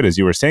is good. As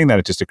you were saying that,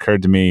 it just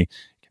occurred to me,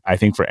 I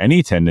think for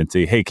any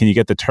tendency, hey, can you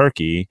get the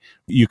turkey?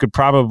 You could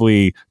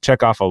probably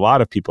check off a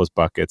lot of people's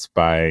buckets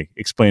by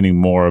explaining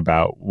more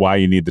about why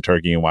you need the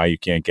turkey and why you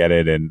can't get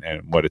it and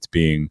what it's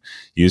being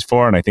used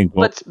for. And I think,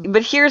 but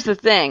here's the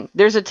thing: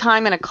 there's a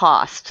time and a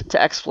cost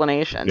to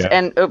explanations,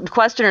 and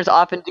questioners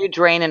often do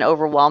drain and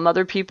overwhelm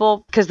other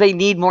people because they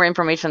need more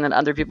information than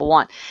other people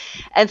want.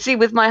 And see,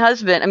 with my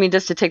husband,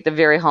 just to take the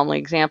very homely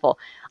example,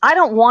 I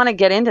don't want to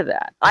get into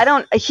that.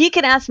 He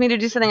can ask me to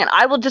do something, and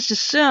I will just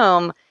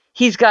assume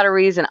he's got a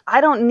reason.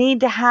 I don't need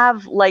to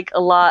have I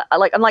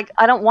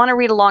don't want to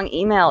read a long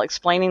email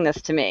explaining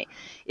this to me.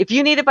 If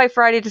you need it by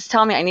Friday, just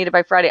tell me I need it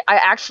by Friday. I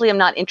actually am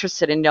not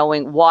interested in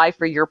knowing why,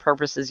 for your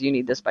purposes, you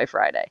need this by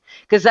Friday,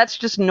 because that's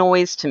just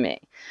noise to me.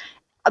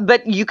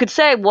 But you could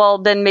say, well,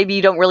 then maybe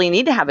you don't really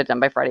need to have it done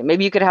by Friday.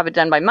 Maybe you could have it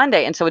done by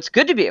Monday. And so it's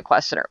good to be a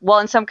questioner. Well,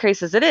 in some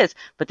cases it is,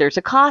 but there's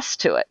a cost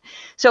to it.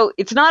 So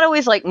it's not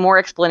always like more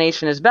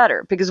explanation is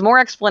better, because more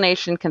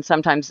explanation can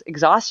sometimes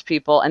exhaust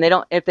people, and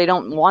if they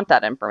don't want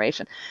that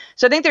information.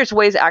 So I think there's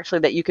ways actually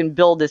that you can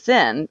build this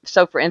in.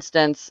 So for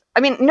instance, I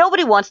mean,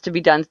 nobody wants to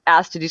be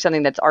asked to do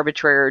something that's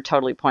arbitrary or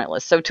totally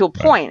pointless. So to a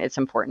point, it's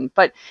important.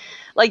 But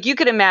like you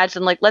could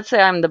imagine, like, let's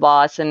say I'm the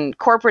boss and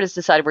corporate has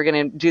decided we're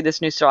going to do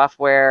this new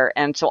software.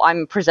 And so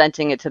I'm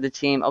presenting it to the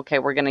team. Okay,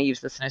 we're going to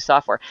use this new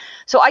software.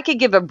 So I could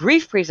give a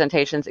brief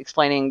presentations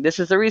explaining this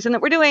is the reason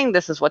that we're doing,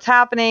 this is what's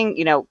happening,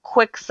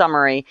 quick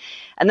summary.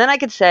 And then I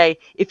could say,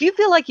 if you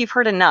feel like you've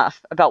heard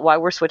enough about why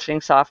we're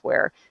switching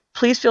software,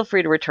 please feel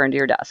free to return to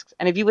your desks.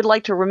 And if you would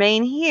like to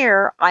remain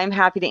here, I'm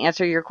happy to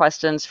answer your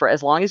questions for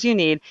as long as you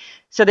need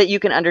so that you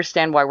can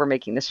understand why we're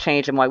making this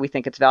change and why we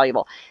think it's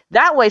valuable.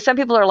 That way, some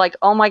people are like,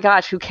 oh my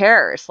gosh, who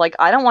cares? Like,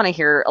 I don't want to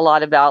hear a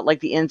lot about like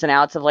the ins and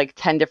outs of like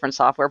 10 different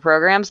software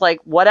programs. Like,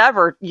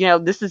 whatever,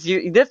 this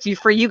is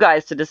for you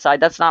guys to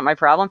decide. That's not my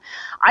problem.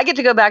 I get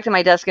to go back to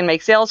my desk and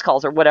make sales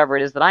calls or whatever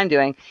it is that I'm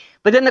doing.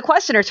 But then the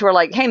questioners who are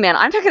like, hey man,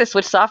 I'm not going to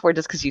switch software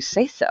just because you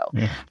say so.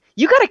 Yeah.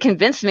 You got to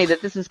convince me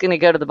that this is going to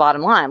go to the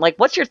bottom line. Like,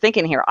 what's your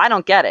thinking here? I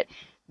don't get it.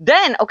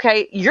 Then,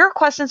 okay, your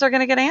questions are going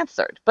to get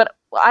answered. But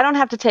I don't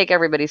have to take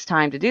everybody's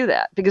time to do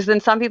that, because then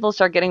some people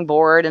start getting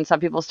bored and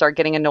some people start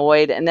getting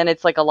annoyed. And then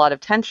it's like a lot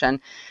of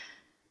tension.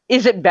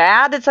 Is it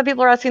bad that some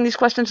people are asking these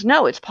questions?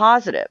 No, it's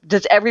positive.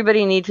 Does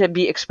everybody need to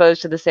be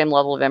exposed to the same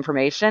level of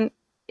information?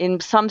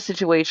 In some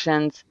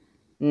situations,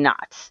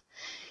 not.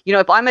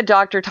 If I'm a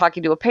doctor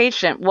talking to a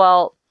patient,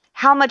 well,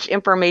 how much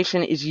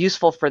information is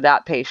useful for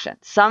that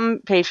patient?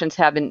 Some patients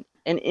have an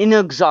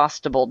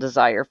inexhaustible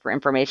desire for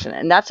information,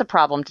 and that's a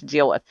problem to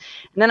deal with.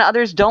 And then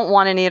others don't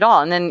want any at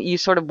all. And then you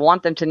sort of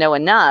want them to know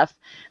enough,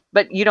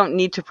 but you don't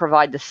need to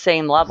provide the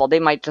same level. They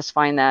might just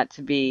find that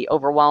to be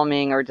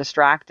overwhelming or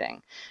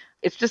distracting.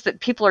 It's just that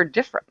people are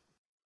different.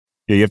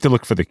 Yeah, you have to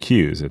look for the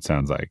cues, it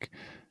sounds like,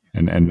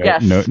 and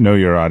yes. know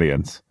your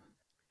audience.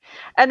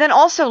 And then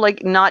also,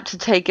 like, not to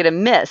take it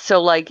amiss.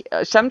 So, like,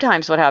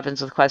 sometimes what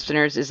happens with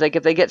questioners is, like,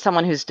 if they get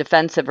someone who's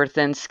defensive or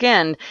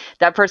thin-skinned,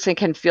 that person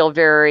can feel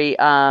very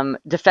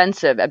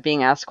defensive at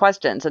being asked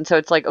questions. And so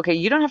it's like, okay,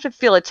 you don't have to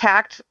feel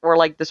attacked or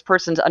like this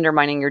person's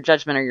undermining your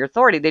judgment or your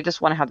authority. They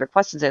just want to have their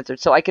questions answered.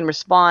 So I can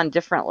respond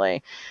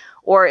differently.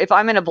 Or if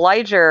I'm an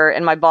obliger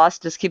and my boss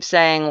just keeps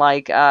saying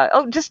like,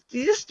 oh, just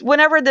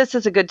whenever this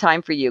is a good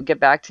time for you, get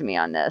back to me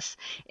on this.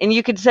 And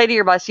you could say to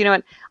your boss, you know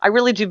what, I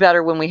really do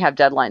better when we have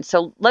deadlines.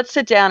 So let's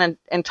sit down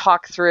and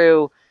talk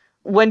through,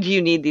 when do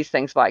you need these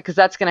things by? Because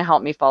that's going to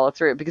help me follow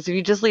through. Because if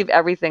you just leave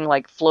everything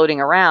like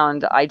floating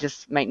around, I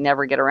just might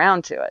never get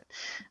around to it.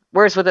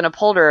 Whereas with an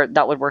upholder,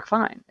 that would work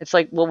fine. It's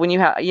like, well, when you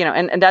have,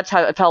 and that's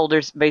how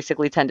upholders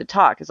basically tend to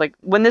talk. It's like,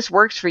 when this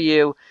works for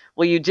you,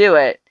 will you do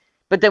it?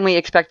 But then we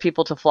expect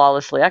people to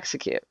flawlessly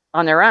execute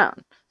on their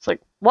own. It's like,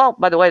 well,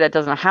 by the way, that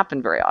doesn't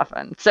happen very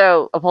often.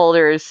 So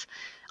upholders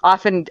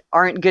often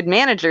aren't good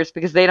managers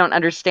because they don't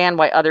understand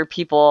why other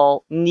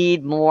people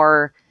need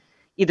more,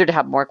 either to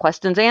have more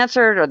questions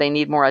answered, or they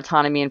need more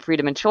autonomy and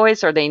freedom and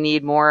choice, or they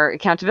need more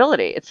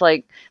accountability. It's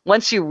like,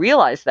 once you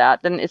realize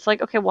that, then it's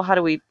like, okay, well, how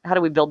do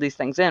we build these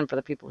things in for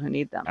the people who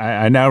need them?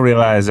 I now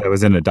realize I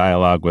was in a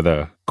dialogue with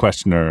a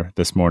questioner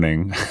this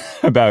morning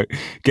about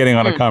getting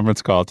on a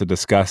conference call to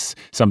discuss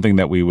something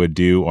that we would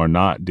do or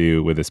not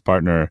do with his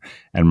partner.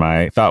 And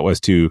my thought was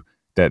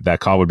that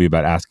call would be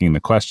about asking the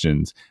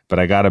questions, but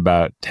I got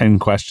about 10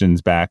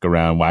 questions back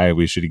around why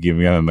we should give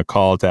them the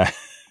call to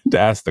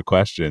ask the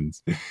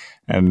questions.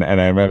 And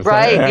I remember,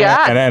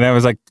 and I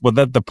was like, well,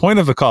 the point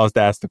of the call is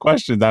to ask the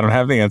questions. I don't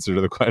have the answer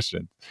to the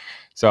question.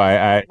 So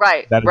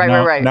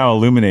now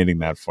illuminating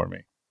that for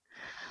me.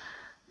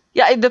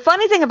 Yeah, the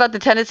funny thing about the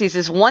tendencies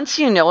is once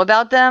you know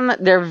about them,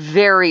 they're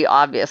very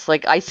obvious.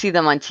 Like, I see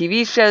them on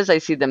TV shows, I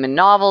see them in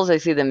novels, I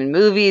see them in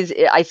movies,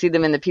 I see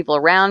them in the people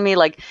around me.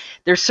 Like,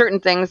 there's certain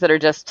things that are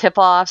just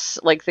tip-offs,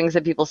 like things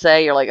that people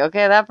say, you're like,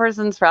 okay, that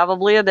person's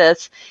probably a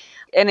this.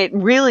 And it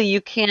really,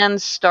 you can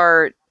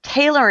start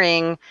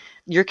tailoring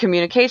your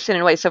communication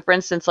in a way. So for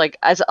instance, like,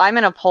 as I'm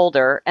an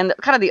upholder, and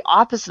kind of the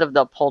opposite of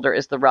the upholder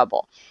is the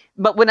rebel.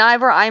 But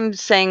whenever I'm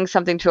saying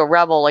something to a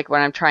rebel, like when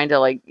I'm trying to,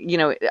 like,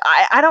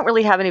 I don't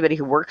really have anybody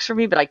who works for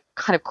me, but I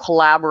kind of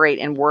collaborate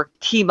and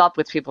team up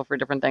with people for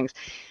different things.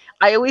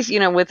 I always,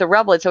 with a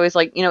rebel, it's always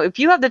like, if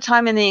you have the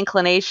time and the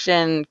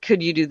inclination,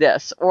 could you do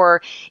this?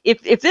 Or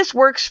if this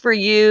works for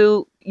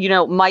you,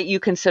 might you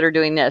consider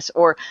doing this?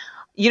 Or,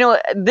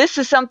 this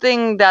is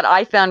something that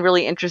I found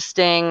really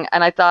interesting,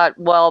 and I thought,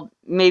 well,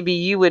 maybe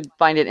you would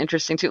find it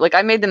interesting too. Like,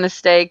 I made the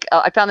mistake.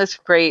 I found this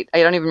great.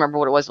 I don't even remember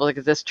what it was. It was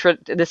like this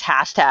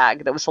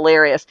hashtag that was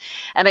hilarious.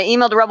 And I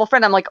emailed a rebel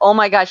friend. I'm like, oh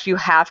my gosh, you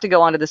have to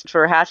go onto this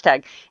Twitter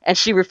hashtag. And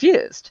she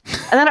refused.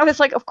 And then I was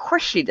like, of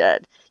course she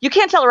did. You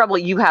can't tell a rebel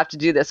you have to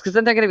do this, because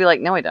then they're going to be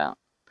like, no, I don't.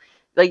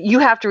 Like, you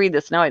have to read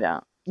this. No, I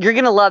don't. You're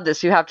going to love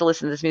this. You have to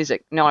listen to this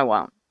music. No, I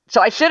won't. So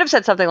I should have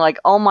said something like,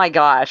 oh my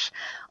gosh,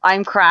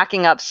 I'm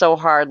cracking up so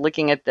hard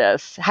looking at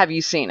this. Have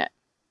you seen it?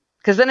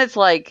 Because then it's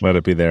like, Let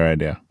it be their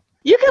idea.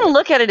 you can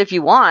look at it if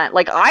you want.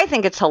 Like, I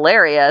think it's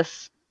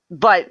hilarious,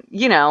 but,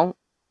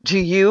 do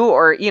you?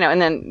 Or,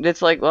 and then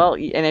it's like, well,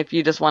 and if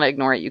you just want to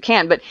ignore it, you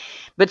can. But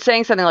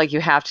saying something like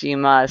you have to, you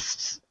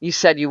must, you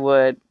said you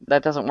would,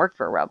 that doesn't work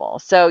for a rebel.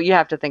 So you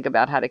have to think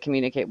about how to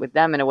communicate with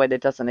them in a way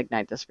that doesn't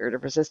ignite the spirit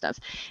of resistance.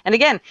 And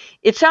again,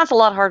 it sounds a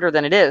lot harder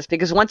than it is,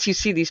 because once you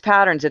see these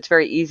patterns, it's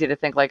very easy to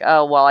think like,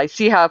 oh, well, I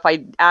see how if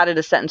I added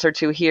a sentence or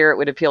two here, it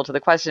would appeal to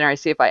the questioner. I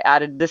see if I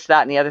added this,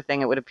 that, and the other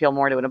thing, it would appeal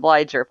more to an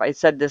obliger. If I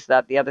said this,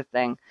 that, the other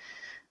thing,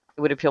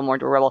 it would appeal more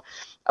to a rebel.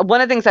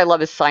 One of the things I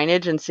love is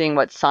signage and seeing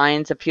what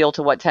signs appeal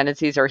to what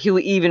tendencies, or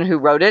who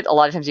wrote it. A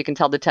lot of times you can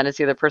tell the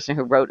tendency of the person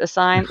who wrote a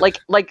sign, like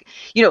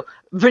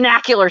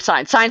vernacular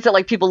signs that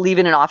like people leave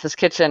in an office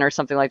kitchen or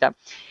something like that.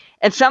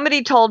 And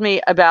somebody told me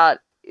about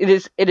it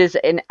is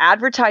an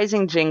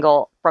advertising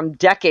jingle from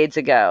decades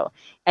ago,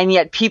 and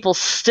yet people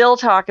still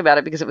talk about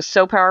it because it was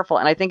so powerful.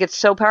 And I think it's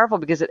so powerful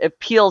because it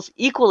appeals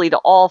equally to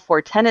all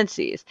four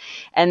tendencies.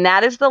 And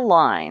that is the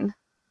line,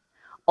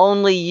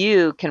 "Only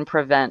you can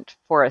prevent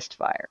forest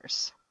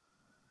fires."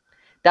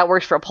 That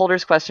works for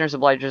upholders, questioners,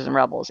 obligers, and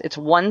rebels. It's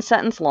one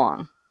sentence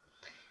long.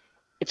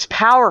 It's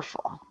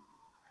powerful.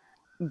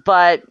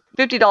 But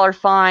 $50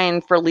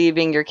 fine for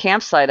leaving your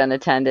campsite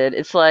unattended,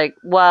 it's like,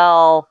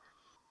 well,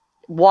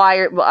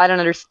 why? I don't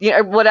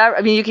understand. Whatever.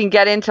 I mean, you can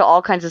get into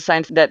all kinds of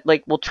signs that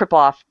like will trip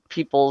off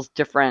people's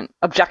different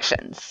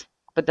objections.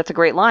 But that's a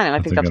great line, and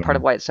I think that's part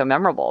of why it's so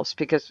memorable. It's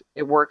because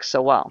it works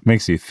so well.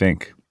 Makes you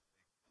think.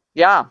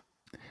 Yeah.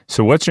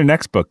 So what's your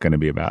next book going to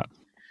be about?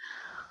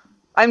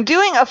 I'm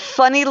doing a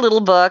funny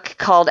little book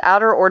called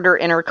Outer Order,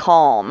 Inner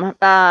Calm,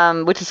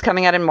 which is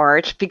coming out in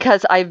March,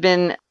 because I've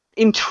been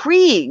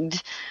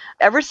intrigued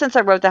ever since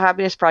I wrote The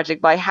Happiness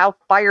Project by how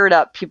fired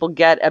up people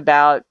get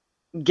about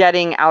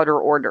getting outer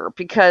order.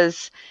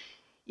 Because,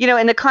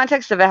 in the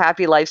context of a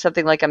happy life,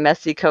 something like a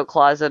messy coat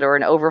closet or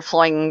an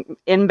overflowing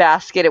in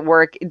basket at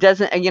work, it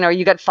doesn't,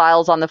 you got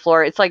files on the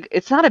floor. It's like,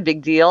 it's not a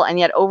big deal. And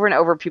yet over and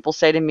over, people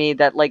say to me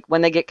that like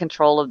when they get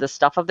control of the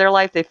stuff of their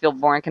life, they feel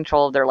more in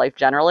control of their life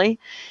generally.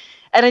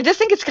 And I just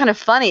think it's kind of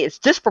funny. It's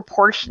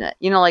disproportionate.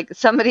 Like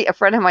a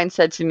friend of mine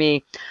said to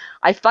me,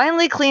 "I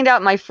finally cleaned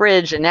out my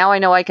fridge and now I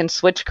know I can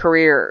switch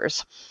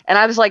careers." And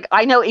I was like,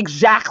 I know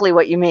exactly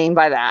what you mean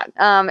by that.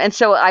 And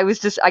so I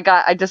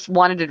just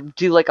wanted to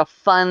do like a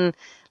fun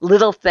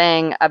little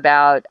thing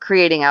about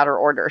creating outer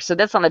order. So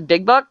that's not a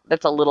big book.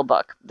 That's a little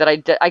book that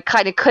I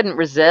kind of couldn't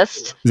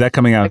resist. Is that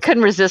coming out? I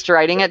couldn't resist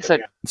writing it. So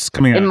it's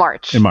coming out in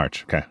March. In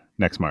March. Okay.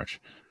 Next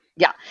March.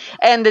 Yeah.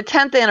 And the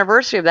 10th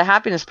anniversary of the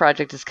Happiness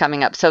Project is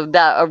coming up. So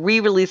a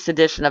re-released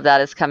edition of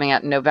that is coming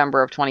out in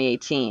November of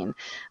 2018.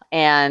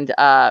 And,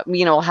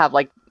 we'll have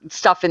like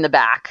stuff in the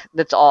back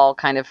that's all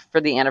kind of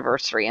for the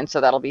anniversary. And so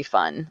that'll be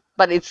fun.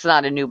 But it's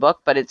not a new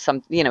book, but it's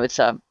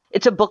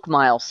it's a book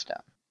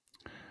milestone.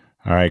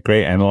 All right,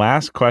 great. And the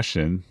last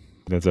question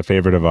that's a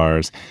favorite of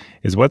ours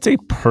is, what's a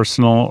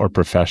personal or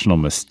professional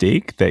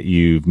mistake that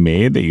you've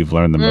made that you've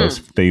learned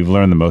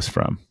the most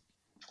from?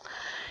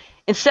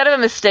 Instead of a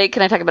mistake,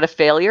 can I talk about a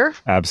failure?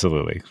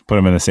 Absolutely. Put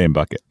them in the same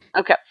bucket.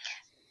 Okay.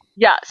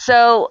 Yeah.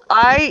 So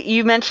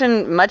you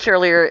mentioned much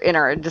earlier in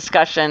our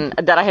discussion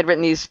that I had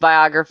written these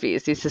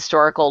biographies, these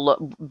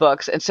historical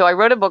books. And so I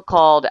wrote a book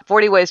called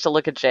 40 Ways to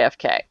Look at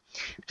JFK,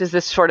 which is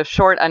this sort of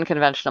short,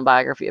 unconventional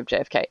biography of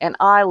JFK. And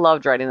I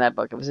loved writing that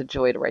book. It was a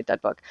joy to write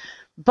that book.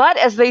 But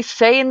as they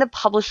say in the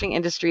publishing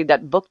industry,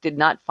 that book did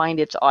not find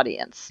its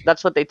audience.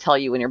 That's what they tell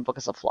you when your book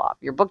is a flop.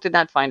 Your book did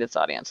not find its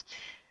audience,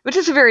 which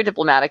is a very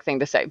diplomatic thing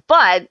to say.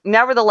 But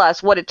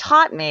nevertheless, what it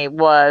taught me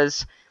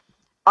was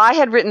I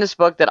had written this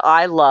book that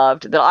I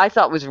loved, that I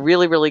thought was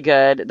really, really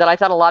good, that I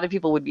thought a lot of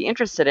people would be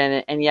interested in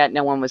it, and yet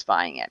no one was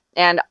buying it.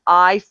 And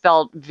I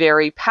felt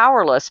very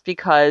powerless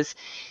because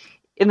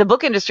in the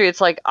book industry, it's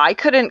like I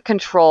couldn't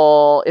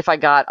control if I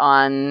got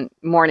on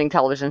morning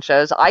television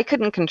shows. I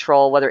couldn't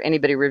control whether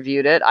anybody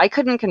reviewed it. I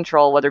couldn't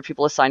control whether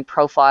people assigned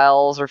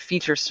profiles or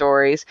feature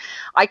stories.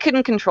 I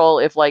couldn't control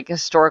if like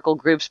historical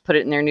groups put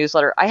it in their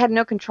newsletter. I had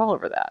no control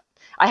over that.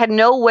 I had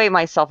no way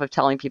myself of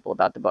telling people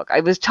about the book.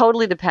 I was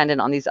totally dependent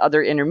on these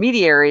other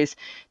intermediaries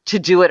to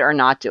do it or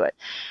not do it.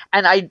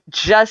 And I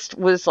just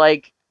was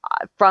like,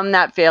 from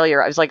that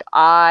failure, I was like,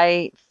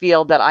 I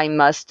feel that I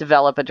must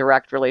develop a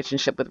direct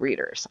relationship with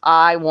readers.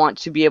 I want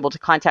to be able to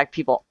contact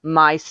people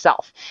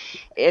myself.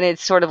 And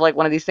it's sort of like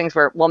one of these things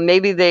where, well,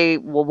 maybe they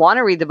will want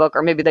to read the book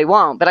or maybe they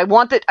won't. But I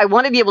want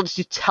to be able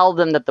to tell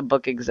them that the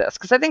book exists.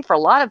 Because I think for a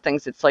lot of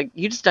things, it's like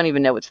you just don't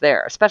even know it's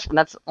there, especially when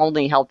that's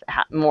only helped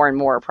more and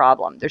more a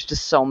problem. There's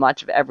just so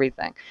much of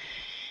everything.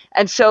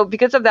 And so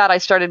because of that, I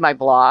started my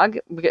blog,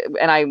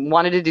 and I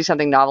wanted to do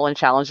something novel and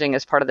challenging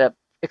as part of the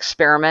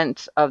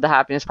experiment of the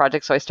Happiness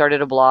Project. So I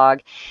started a blog,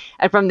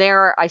 and from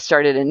there I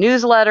started a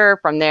newsletter.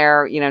 From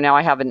there, now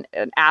I have an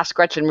Ask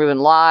Gretchen Rubin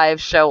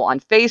live show on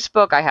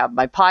Facebook. I have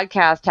my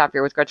podcast,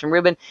 Happier with Gretchen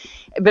Rubin.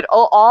 But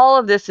all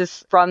of this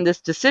is from this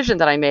decision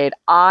that I made.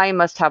 I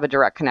must have a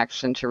direct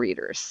connection to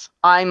readers.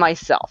 I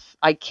myself,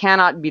 I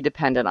cannot be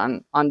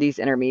dependent on these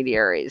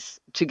intermediaries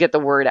to get the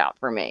word out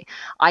for me.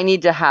 I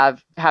need to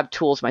have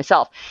tools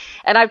myself.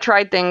 And I've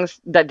tried things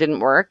that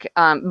didn't work,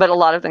 but a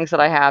lot of things that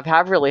I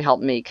have really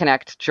helped me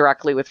connect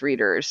directly with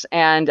readers.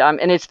 And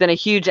it's been a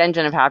huge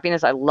engine of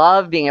happiness. I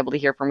love being able to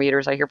hear from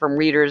readers. I hear from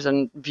readers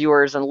and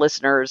viewers and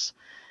listeners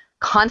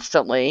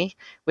constantly,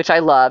 which I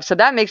love. So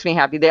that makes me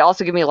happy. They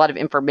also give me a lot of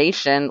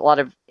information, a lot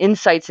of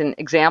insights and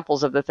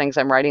examples of the things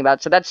I'm writing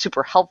about. So that's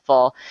super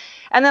helpful.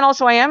 And then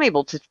also I am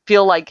able to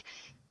feel like,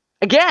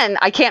 again,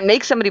 I can't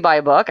make somebody buy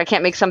a book. I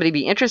can't make somebody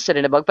be interested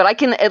in a book, but I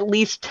can at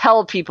least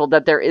tell people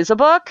that there is a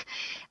book.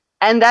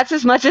 And that's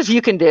as much as you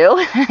can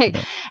do.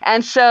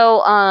 And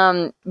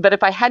so, but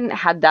if I hadn't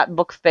had that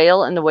book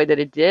fail in the way that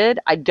it did,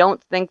 I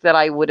don't think that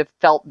I would have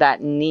felt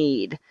that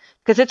need,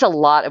 because it's a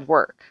lot of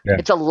work. Yeah.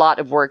 It's a lot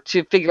of work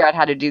to figure out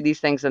how to do these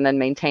things and then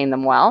maintain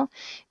them well.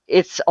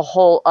 It's a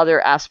whole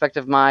other aspect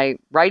of my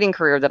writing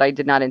career that I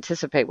did not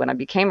anticipate when I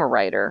became a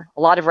writer.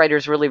 A lot of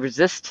writers really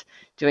resist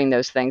doing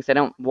those things. They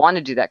don't want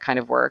to do that kind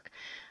of work.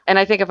 And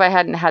I think if I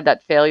hadn't had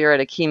that failure at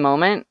a key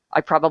moment,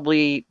 I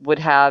probably would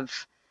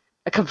have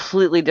a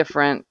completely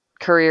different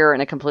career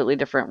in a completely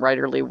different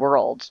writerly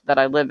world that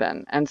I live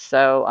in. And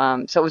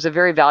so, so it was a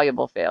very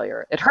valuable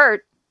failure. It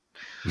hurt.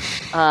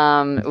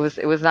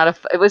 It was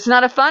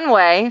not a fun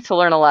way to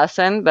learn a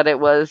lesson, but it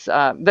was,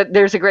 but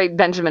there's a great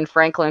Benjamin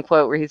Franklin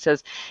quote where he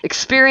says,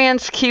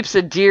 "Experience keeps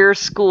a dear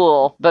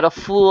school, but a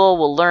fool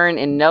will learn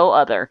in no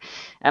other."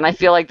 And I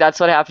feel like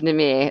that's what happened to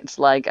me. It's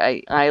like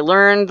I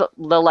learned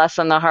the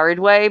lesson the hard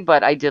way,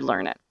 but I did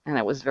learn it, and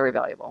it was very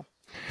valuable.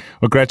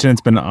 Well, Gretchen, it's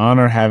been an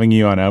honor having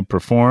you on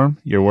Outperform.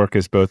 Your work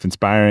is both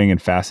inspiring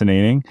and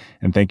fascinating.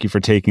 And thank you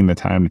for taking the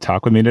time to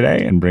talk with me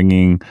today and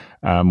bringing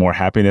more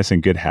happiness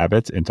and good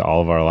habits into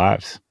all of our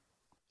lives.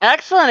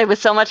 Excellent. It was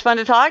so much fun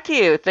to talk to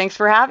you. Thanks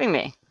for having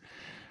me.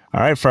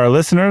 All right. For our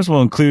listeners,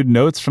 we'll include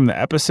notes from the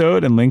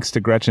episode and links to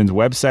Gretchen's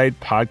website,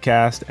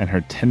 podcast, and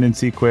her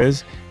tendency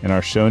quiz in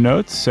our show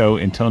notes. So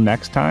until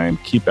next time,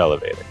 keep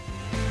elevating.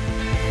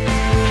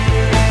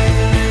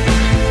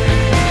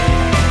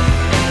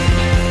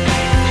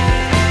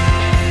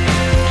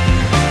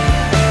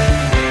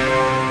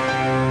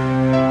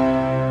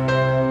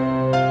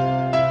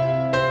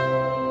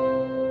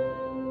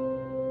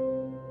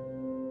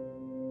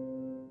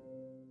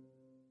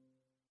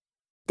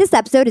 This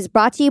episode is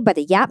brought to you by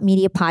the Yap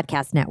Media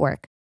Podcast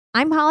Network.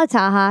 I'm Hala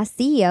Taha,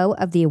 CEO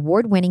of the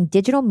award-winning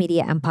digital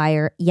media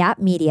empire, Yap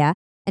Media,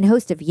 and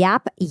host of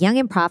Yap Young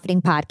and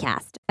Profiting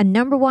Podcast, a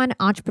 #1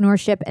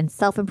 entrepreneurship and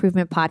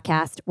self-improvement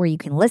podcast where you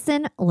can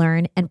listen,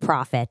 learn, and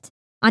profit.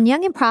 On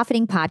Young and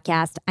Profiting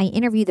Podcast, I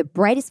interview the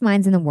brightest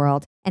minds in the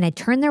world, and I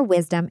turn their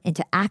wisdom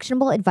into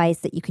actionable advice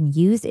that you can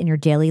use in your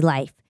daily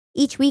life.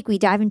 Each week, we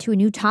dive into a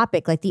new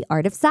topic like the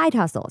art of side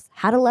hustles,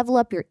 how to level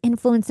up your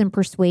influence and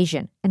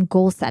persuasion, and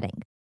goal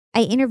setting.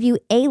 I interview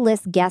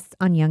A-list guests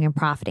on Young and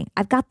Profiting.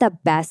 I've got the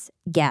best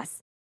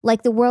guests,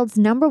 like the world's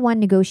 #1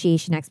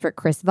 negotiation expert,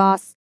 Chris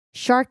Voss,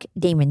 Shark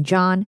Damon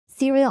John,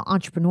 serial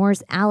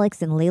entrepreneurs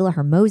Alex and Layla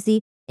Hermosi,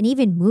 and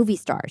even movie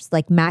stars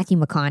like Matthew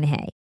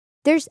McConaughey.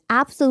 There's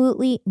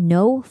absolutely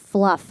no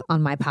fluff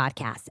on my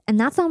podcast, and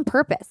that's on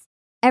purpose.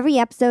 Every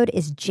episode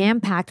is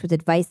jam-packed with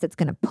advice that's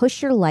going to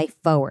push your life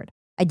forward.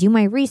 I do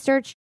my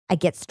research, I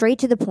get straight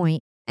to the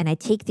point, and I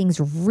take things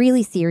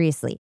really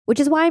seriously, which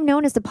is why I'm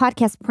known as the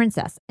podcast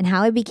princess and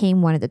how I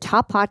became one of the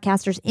top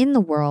podcasters in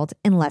the world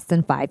in less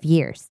than 5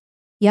 years.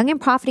 Young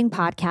and Profiting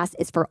Podcast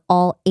is for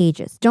all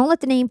ages. Don't let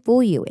the name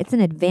fool you. It's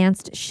an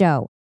advanced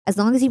show. As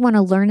long as you want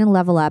to learn and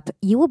level up,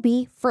 you will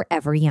be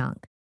forever young.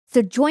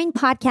 So join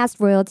podcast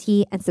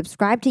royalty and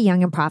subscribe to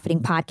Young and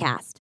Profiting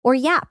Podcast, or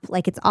YAP,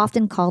 like it's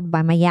often called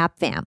by my YAP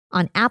fam,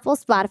 on Apple,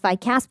 Spotify,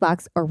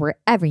 CastBox, or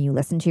wherever you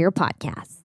listen to your podcasts.